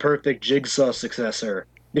should be the perfect Jigsaw successor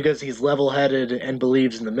because he's level-headed and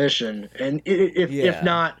believes in the mission, and if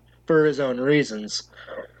not for his own reasons.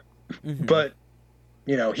 Mm-hmm. But,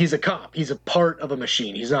 you know, he's a cop. He's a part of a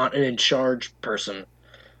machine. He's not an in-charge person.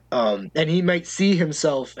 And he might see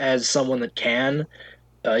himself as someone that can,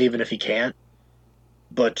 even if he can't.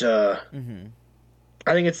 But I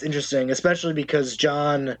think it's interesting, especially because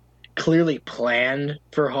John clearly planned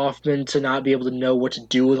for Hoffman to not be able to know what to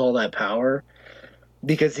do with all that power.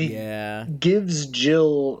 Because he gives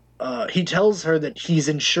Jill... he tells her that he's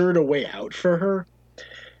ensured a way out for her.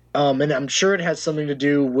 And I'm sure it has something to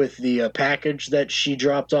do with the package that she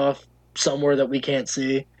dropped off somewhere that we can't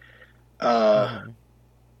see.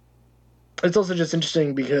 It's also just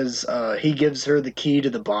interesting because he gives her the key to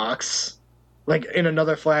the box. Like, in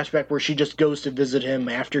another flashback where she just goes to visit him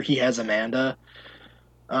after he has Amanda.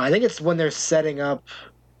 I think it's when they're setting up...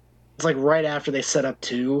 It's like right after they set up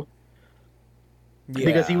 2. Yeah.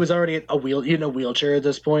 Because he was already in a wheelchair at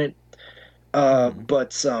this point.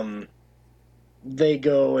 But they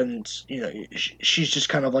go and, you know, she's just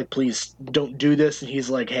kind of like, please don't do this. And he's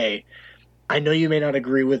like, hey, I know you may not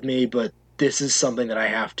agree with me, but this is something that I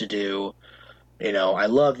have to do. You know, I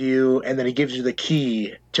love you. And then he gives her the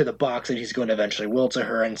key to the box that he's going to eventually will to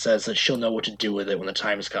her and says that she'll know what to do with it when the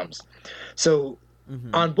time comes. So,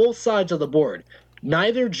 on both sides of the board,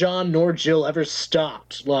 neither John nor Jill ever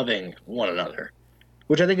stopped loving one another.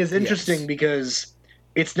 Which I think is interesting because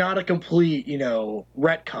it's not a complete, you know,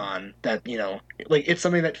 retcon that, you know, like, it's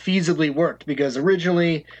something that feasibly worked because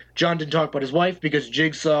originally John didn't talk about his wife because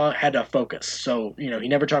Jigsaw had to focus. So, you know, he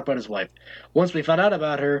never talked about his wife. Once we found out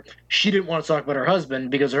about her, she didn't want to talk about her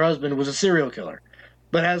husband because her husband was a serial killer.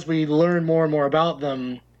 But as we learn more and more about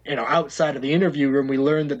them, you know, outside of the interview room, we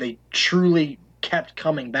learned that they truly kept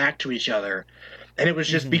coming back to each other. And it was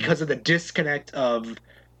just because of the disconnect of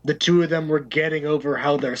the two of them were getting over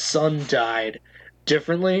how their son died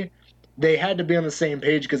differently. They had to be on the same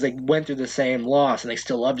page because they went through the same loss and they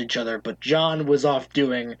still loved each other. But John was off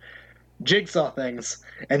doing Jigsaw things,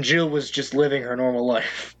 and Jill was just living her normal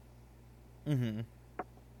life. I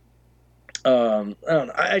don't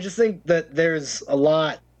know. I just think that there's a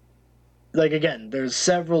lot. Like, again, there's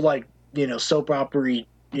several, like, you know, soap opera-y,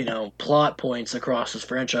 you know, plot points across this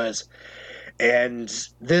franchise. And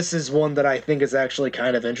this is one that I think is actually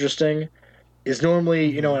kind of interesting. Is normally,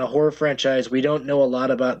 you know, in a horror franchise, we don't know a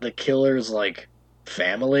lot about the killer's, like,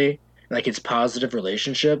 family, like his positive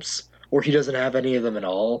relationships, or he doesn't have any of them at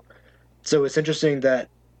all. So it's interesting that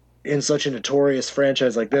in such a notorious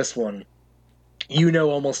franchise like this one, you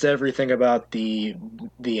know almost everything about the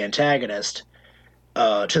antagonist,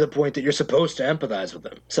 to the point that you're supposed to empathize with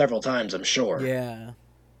them several times, I'm sure. Yeah.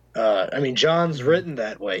 I mean, John's written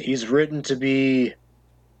that way. He's written to be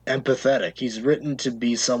empathetic. He's written to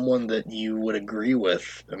be someone that you would agree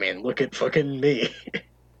with. I mean, look at fucking me.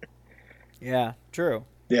 Yeah, true.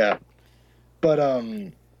 Yeah. But,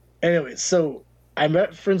 anyway, so I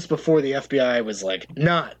referenced before the FBI was, like,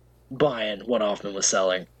 not buying what Hoffman was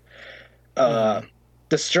selling. The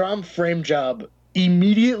Strom frame job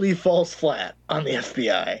immediately falls flat on the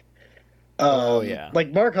FBI.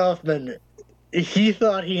 Like, Mark Hoffman, he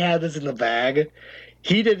thought he had this in the bag.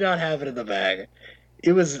 He did not have it in the bag.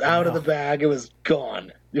 It was out of the bag. It was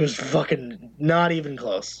gone. It was fucking not even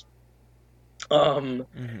close. And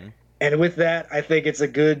with that, I think it's a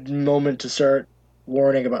good moment to start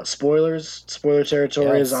warning about spoilers. Spoiler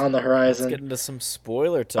territory is on the horizon. Let's get into some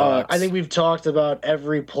spoiler talks. I think we've talked about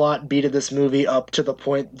every plot beat of this movie up to the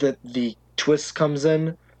point that the twist comes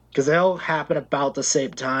in, because they all happen about the same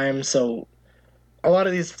time, so a lot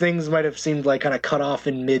of these things might have seemed like kind of cut off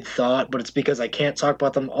in mid-thought, but it's because I can't talk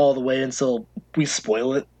about them all the way until we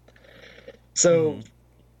spoil it. So,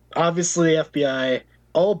 obviously the FBI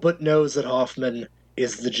all but knows that Hoffman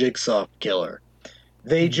is the Jigsaw killer.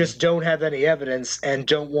 They just don't have any evidence and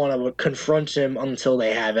don't want to confront him until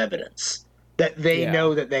they have evidence that they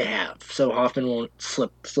know that they have, so Hoffman won't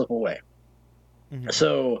slip away.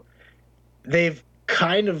 So, they've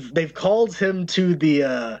called him to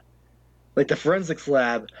the the forensics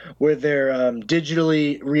lab where they're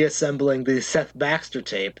digitally reassembling the Seth Baxter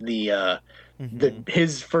tape,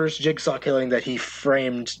 his first Jigsaw killing that he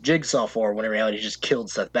framed Jigsaw for, when in reality he just killed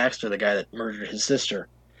Seth Baxter, the guy that murdered his sister.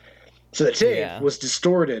 So the tape was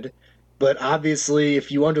distorted, but obviously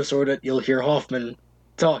if you undistort it, you'll hear Hoffman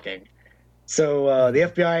talking. So the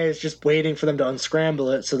FBI is just waiting for them to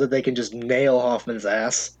unscramble it so that they can just nail Hoffman's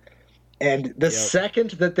ass. And the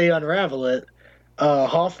second that they unravel it,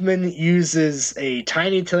 Hoffman uses a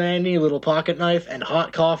tiny little pocket knife and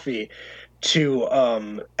hot coffee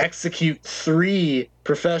to execute 3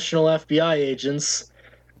 professional FBI agents,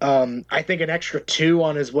 I think an extra 2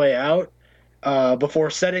 on his way out, before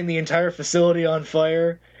setting the entire facility on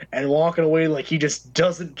fire and walking away like he just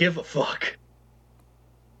doesn't give a fuck.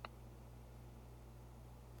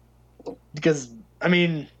 Because, I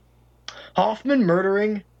mean, Hoffman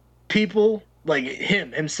murdering people, like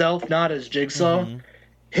himself, not as Jigsaw,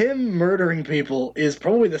 him murdering people is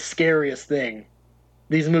probably the scariest thing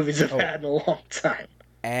these movies have had in a long time.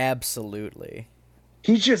 Absolutely.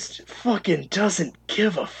 He just fucking doesn't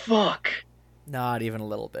give a fuck. Not even a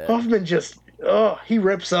little bit. Hoffman just, he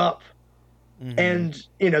rips up. And,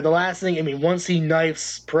 the last thing, I mean, once he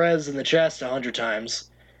knifes Perez in the chest 100 times,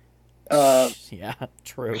 yeah,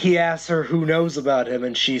 true. He asks her who knows about him,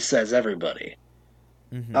 and she says everybody.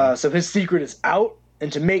 So his secret is out,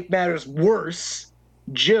 and to make matters worse,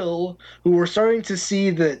 Jill, who we're starting to see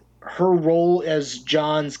that her role as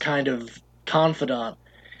John's kind of confidant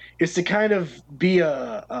is to kind of be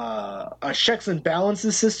a checks and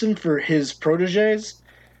balances system for his proteges,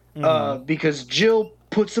 because Jill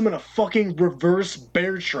puts him in a fucking reverse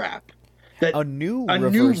bear trap. A new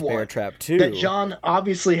reverse bear trap, too. That John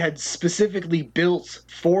obviously had specifically built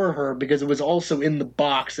for her because it was also in the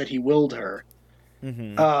box that he willed her.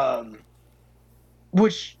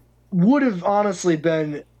 Which would have honestly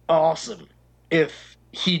been awesome if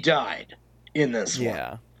he died in this one.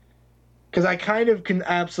 Yeah. Because I kind of can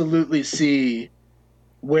absolutely see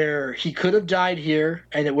where he could have died here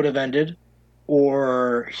and it would have ended,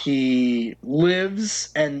 or he lives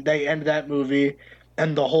and they end that movie,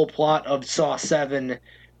 and the whole plot of Saw 7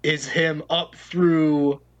 is him up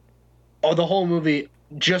through the whole movie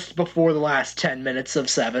just before the last 10 minutes of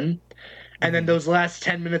 7. And then those last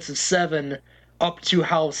 10 minutes of 7 up to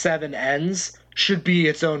how 7 ends should be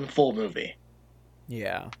its own full movie.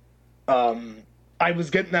 Yeah. I was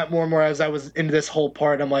getting that more and more as I was into this whole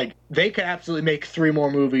part. I'm like, they could absolutely make 3 more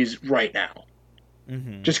movies right now.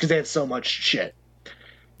 Just because they had so much shit.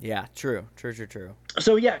 Yeah, true.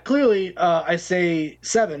 So yeah, clearly I say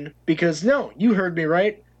 7 because, no, you heard me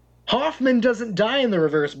right. Hoffman doesn't die in the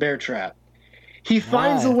reverse bear trap. He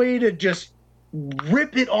finds a way to just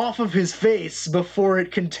rip it off of his face before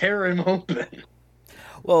it can tear him open.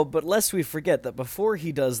 Well, but lest we forget that before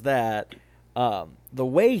he does that, the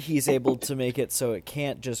way he's able to make it so it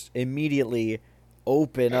can't just immediately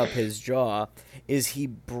open up his jaw is he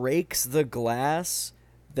breaks the glass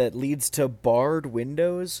that leads to barred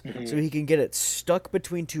windows so he can get it stuck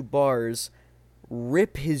between 2 bars,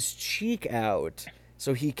 rip his cheek out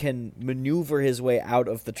so he can maneuver his way out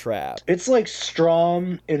of the trap. It's like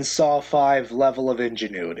Strom in Saw 5 level of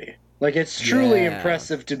ingenuity. Like, it's truly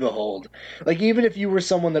impressive to behold. Like, even if you were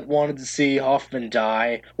someone that wanted to see Hoffman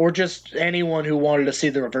die, or just anyone who wanted to see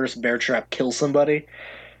the reverse bear trap kill somebody,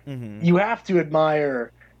 you have to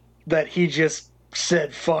admire that he just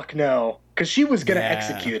said, fuck no. Because she was going to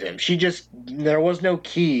execute him. There was no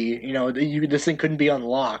key. This thing couldn't be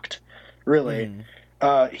unlocked, really.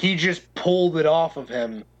 He just pulled it off of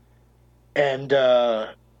him, and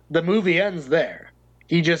the movie ends there.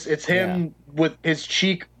 It's him with his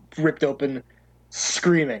cheek ripped open,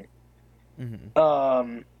 screaming. But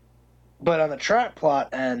on the trap plot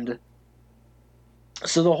end,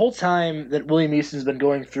 so the whole time that William Easton's been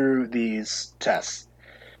going through these tests,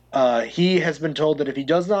 he has been told that if he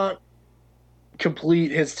does not complete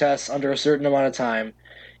his tests under a certain amount of time,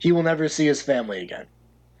 he will never see his family again.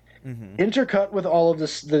 Intercut with all of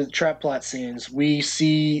the trap plot scenes, we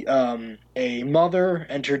see a mother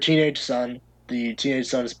and her teenage son. The teenage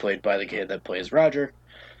son is played by the kid that plays Roger.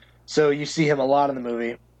 So you see him a lot in the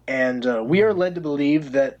movie. And we are led to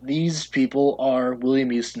believe that these people are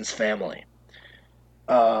William Easton's family.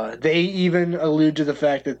 They even allude to the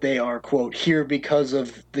fact that they are, quote, here because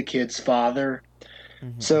of the kid's father.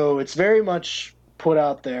 So it's very much put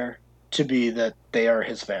out there to be that they are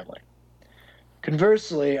his family.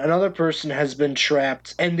 Conversely, another person has been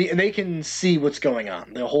trapped, and they can see what's going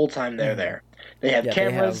on the whole time they're there. They have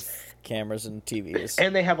cameras. They have cameras and TVs.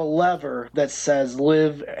 And they have a lever that says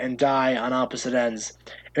live and die on opposite ends.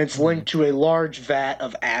 And it's linked to a large vat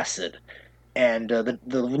of acid. And the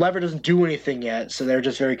lever doesn't do anything yet, so they're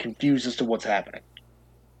just very confused as to what's happening.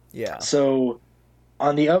 Yeah. So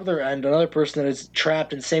on the other end, another person that is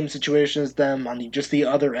trapped in the same situation as them, on the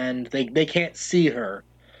other end, they can't see her.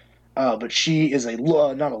 But she is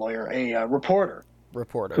not a lawyer, a reporter.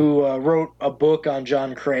 Who wrote a book on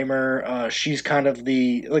John Kramer. She's kind of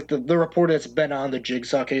the reporter that's been on the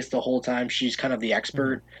Jigsaw case the whole time. She's kind of the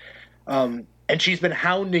expert. And and she's been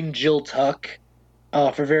hounding Jill Tuck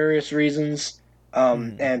for various reasons.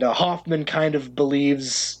 And Hoffman kind of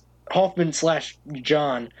believes,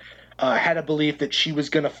 Hoffman/John had a belief that she was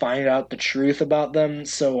going to find out the truth about them.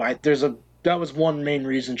 So that was one main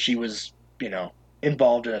reason she was,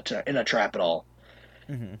 involved in a trap at all.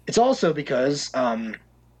 Mm-hmm. It's also because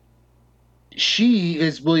she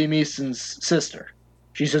is William Easton's sister.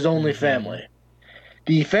 She's his only family.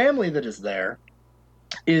 The family that is there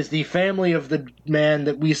is the family of the man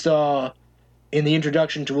that we saw in the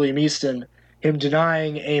introduction to William Easton, him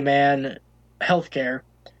denying a man healthcare.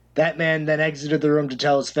 That man then exited the room to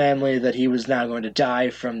tell his family that he was now going to die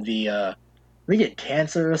from the, he had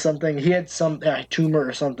cancer or something. He had some tumor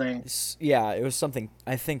or something. Yeah, it was something,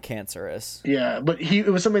 I think, cancerous. Yeah, but it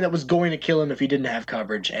was something that was going to kill him if he didn't have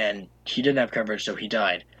coverage, and he didn't have coverage, so he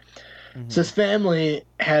died. So his family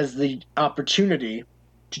has the opportunity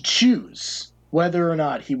to choose whether or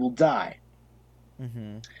not he will die.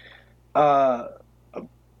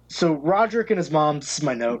 So Roderick and his mom, this is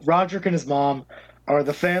my note, Roderick and his mom are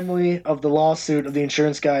the family of the lawsuit of the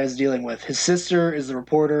insurance guy is dealing with. His sister is the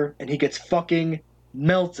reporter, and he gets fucking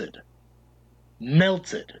melted.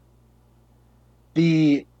 Melted.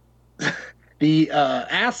 The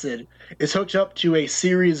acid is hooked up to a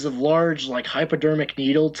series of large, like, hypodermic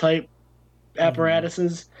needle type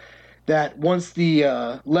apparatuses that once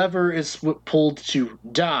the lever is pulled to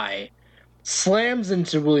die, slams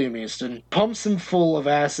into William Easton, pumps him full of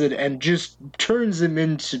acid, and just turns him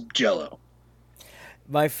into Jello.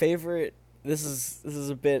 My favorite, this is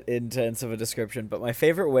a bit intense of a description, but my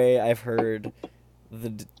favorite way I've heard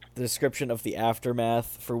the description of the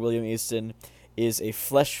aftermath for William Easton is a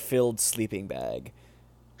flesh-filled sleeping bag.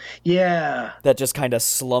 Yeah. That just kind of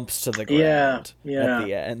slumps to the ground at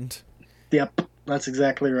the end. Yep, that's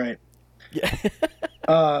exactly right. Yeah.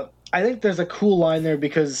 I think there's a cool line there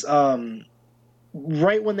because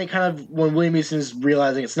right when when William Easton is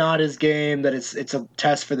realizing it's not his game, that it's a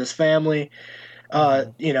test for this family,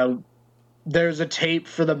 there's a tape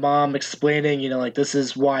for the mom explaining, like, this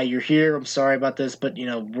is why you're here. I'm sorry about this, but,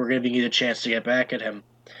 we're giving you the chance to get back at him.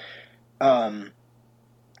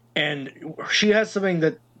 And she has something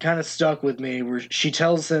that kind of stuck with me where she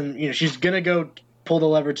tells him, she's going to go pull the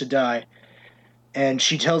lever to die. And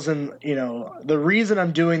she tells him, the reason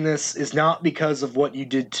I'm doing this is not because of what you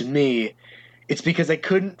did to me. It's because I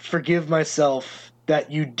couldn't forgive myself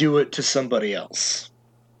that you do it to somebody else.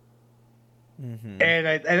 And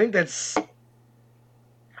I think that's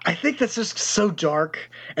just so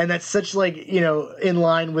dark, and that's such, like, in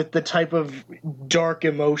line with the type of dark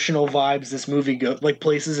emotional vibes this movie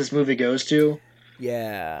places this movie goes to.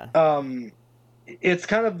 Yeah. It's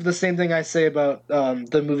kind of the same thing I say about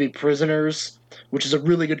the movie Prisoners, which is a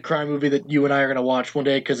really good crime movie that you and I are going to watch one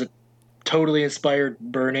day because it totally inspired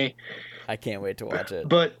Bernie. I can't wait to watch it.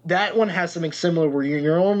 But that one has something similar where you're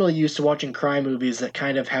normally used to watching crime movies that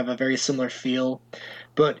kind of have a very similar feel.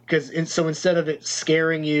 But so instead of it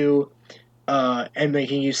scaring you and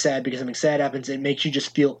making you sad because something sad happens, it makes you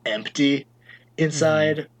just feel empty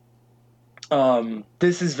inside.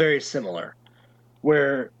 This is very similar,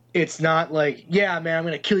 where it's not like, yeah, man, I'm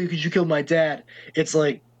going to kill you because you killed my dad. It's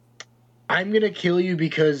like, I'm going to kill you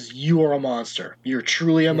because you are a monster. You're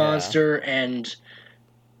truly a monster, and,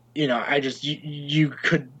 I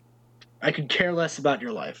could care less about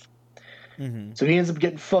your life. So he ends up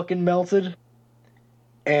getting fucking melted,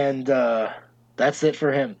 and that's it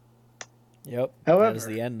for him. Yep. However, that is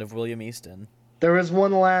the end of William Easton. There is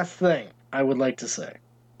one last thing I would like to say.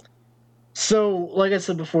 So, like I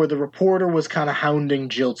said before, the reporter was kind of hounding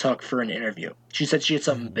Jill Tuck for an interview. She said she had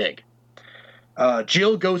something big.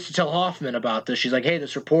 Jill goes to tell Hoffman about this. She's like, hey,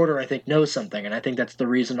 this reporter, I think, knows something. And I think that's the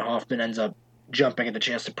reason Hoffman ends up jumping at the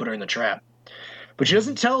chance to put her in the trap. But she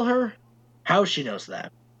doesn't tell her how she knows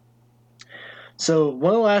that. So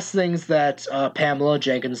one of the last things that Pamela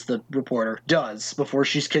Jenkins, the reporter, does before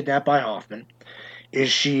she's kidnapped by Hoffman is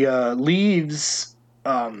she leaves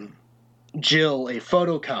Jill a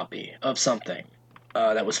photocopy of something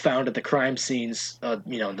that was found at the crime scenes,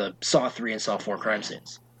 the Saw 3 and Saw 4 crime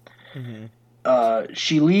scenes.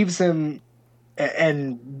 She leaves him,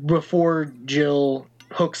 and before Jill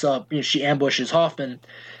hooks up, she ambushes Hoffman,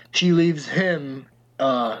 she leaves him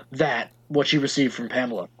what she received from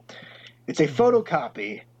Pamela. It's a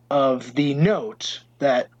photocopy of the note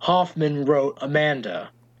that Hoffman wrote Amanda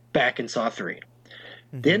back in Saw 3.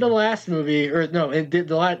 The end of the last movie,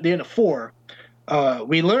 the end of 4,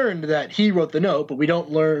 we learned that he wrote the note, but we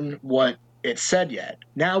don't learn what it said yet.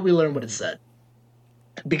 Now we learn what it said.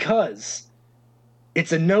 Because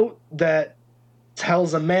it's a note that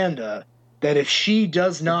tells Amanda that if she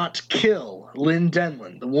does not kill Lynn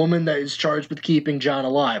Denlin, the woman that is charged with keeping John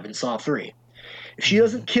alive in Saw 3, if she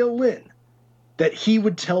doesn't kill Lynn, that he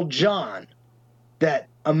would tell John that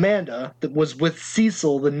Amanda that was with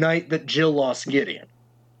Cecil the night that Jill lost Gideon.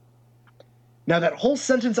 Now, that whole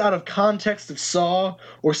sentence out of context of Saw,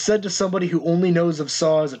 or said to somebody who only knows of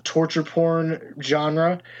Saw as a torture porn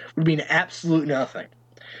genre, would mean absolute nothing.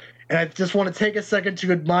 And I just want to take a second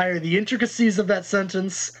to admire the intricacies of that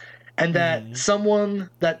sentence, and that someone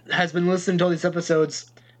that has been listening to all these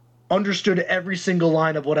episodes understood every single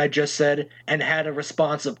line of what I just said and had a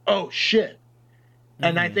response of, oh, shit.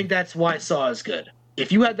 And I think that's why Saw is good.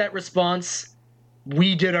 If you had that response,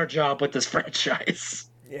 we did our job with this franchise.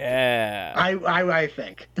 Yeah. I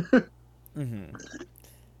think.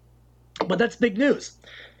 But that's big news.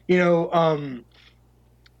 You know,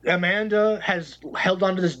 Amanda has held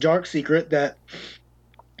on to this dark secret that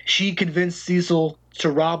she convinced Cecil to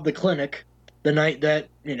rob the clinic the night that,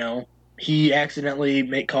 you know, he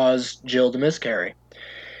accidentally caused Jill to miscarry.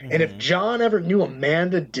 And if John ever knew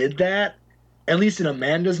Amanda did that, at least in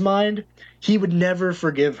Amanda's mind, he would never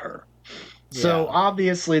forgive her. Yeah. So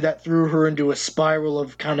obviously that threw her into a spiral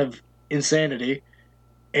of kind of insanity.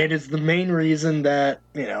 And it's the main reason that,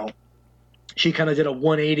 you know, she kind of did a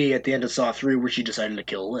 180 at the end of Saw 3 where she decided to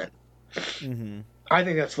kill Lynn. I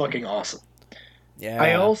think that's fucking awesome. Yeah.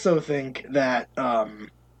 I also think that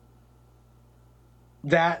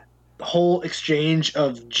that whole exchange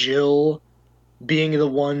of Jill being the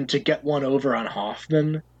one to get one over on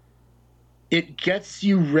Hoffman, it gets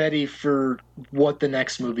you ready for what the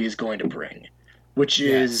next movie is going to bring, which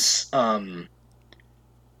is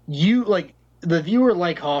you, like, the viewer,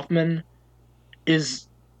 like Hoffman, is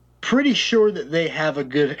pretty sure that they have a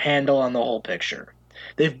good handle on the whole picture.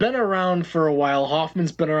 They've been around for a while.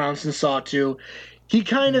 Hoffman's been around since Saw 2. He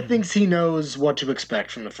kind of thinks he knows what to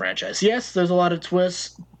expect from the franchise. Yes, there's a lot of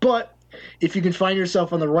twists, but if you can find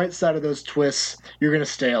yourself on the right side of those twists, you're going to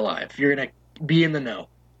stay alive. You're going to be in the know.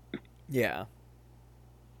 Yeah.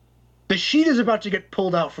 The sheet is about to get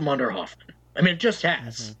pulled out from under Hoffman. I mean, it just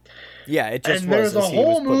has. Yeah, it just and was. And there's a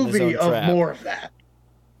whole movie of more of that.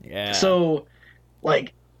 Yeah. So,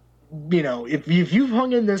 like, you know, if you've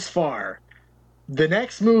hung in this far, the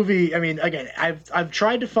next movie, I mean, again, I've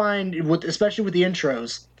tried to find, especially with the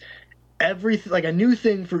intros, like a new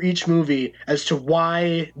thing for each movie as to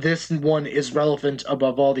why this one is relevant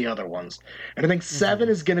above all the other ones. And I think 7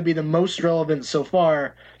 is going to be the most relevant so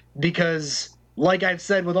far because, like I've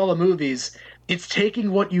said with all the movies, it's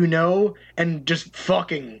taking what you know and just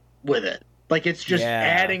fucking with it. Like, it's just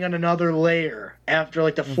adding on another layer after,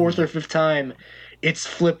 like, the fourth or fifth time it's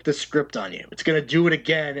flipped the script on you. It's going to do it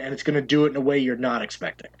again, and it's going to do it in a way you're not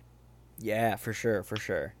expecting. Yeah, for sure, for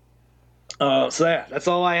sure. So yeah, that's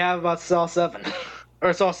all I have about Saw 7.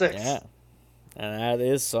 or Saw 6. Yeah. And that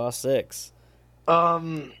is Saw 6.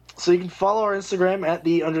 So you can follow our Instagram at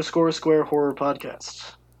 @the_Square Horror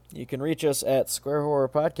Podcast. You can reach us at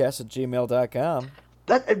squarehorrorpodcast@gmail.com.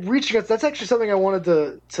 Reaching us, that's actually something I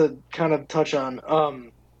wanted to kind of touch on.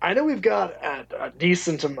 I know we've got a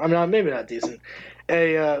decent, I mean, maybe not decent,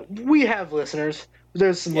 we have listeners.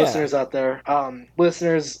 There's some listeners out there.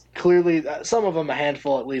 Listeners, clearly, some of them, a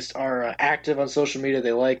handful at least, are active on social media.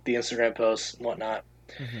 They like the Instagram posts and whatnot.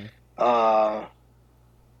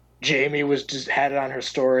 Jamie had it on her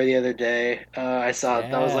story the other day. I saw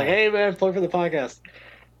it. I was like, hey, man, plug for the podcast.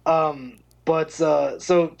 So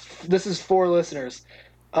this is for listeners.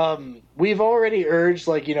 We've already urged,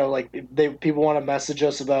 like, you know, like, people want to message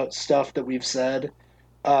us about stuff that we've said.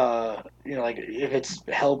 You know, like, if it's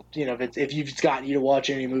helped, you know, if you've gotten you to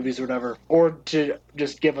watch any movies or whatever, or to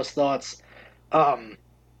just give us thoughts,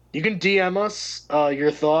 you can DM us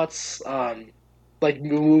your thoughts, like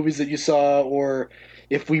movies that you saw, or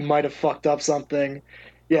if we might have fucked up something.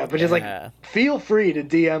 Yeah, but just, like, feel free to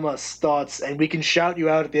DM us thoughts, and we can shout you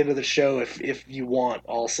out at the end of the show if you want,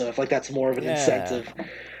 also, if, like, that's more of an incentive.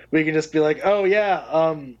 We can just be like, oh,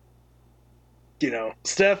 yeah, you know,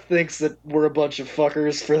 Steph thinks that we're a bunch of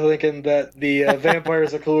fuckers for thinking that the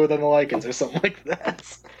vampires are cooler than the Lycans, or something like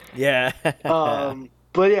that. Yeah.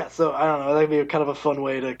 But, yeah, so, I don't know, that'd be kind of a fun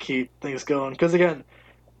way to keep things going. Because, again,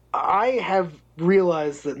 I have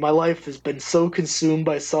realized that my life has been so consumed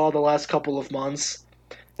by Saw the last couple of months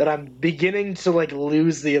that I'm beginning to, like,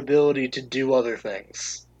 lose the ability to do other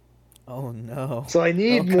things. Oh, no. So I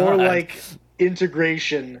need more, like,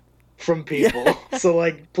 integration from people. Yeah. So,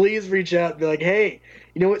 like, please reach out and be like, hey,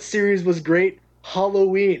 you know what series was great?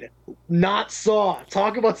 Halloween. Not Saw.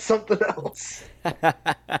 Talk about something else.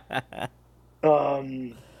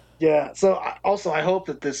 Yeah, so I hope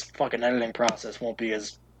that this fucking editing process won't be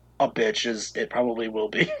as a bitch as it probably will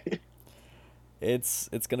be. It's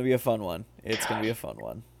gonna be a fun one. It's gonna be a fun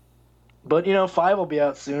one. But 5 will be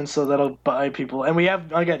out soon, so that'll buy people. And we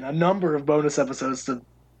have again a number of bonus episodes to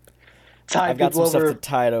tide I've got people some over stuff to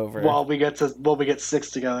tide over while we get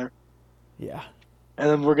 6 together. Yeah. And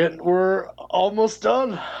then we're almost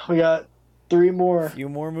done. We got 3 more. A few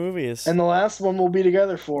more movies. And the last one we'll be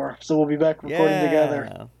together for. So we'll be back recording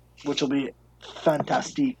together, which will be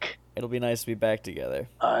fantastic. It'll be nice to be back together.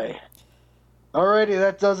 Aye. Alrighty,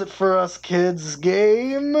 that does it for us, kids.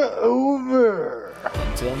 Game over.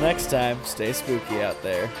 Until next time, stay spooky out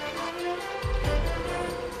there.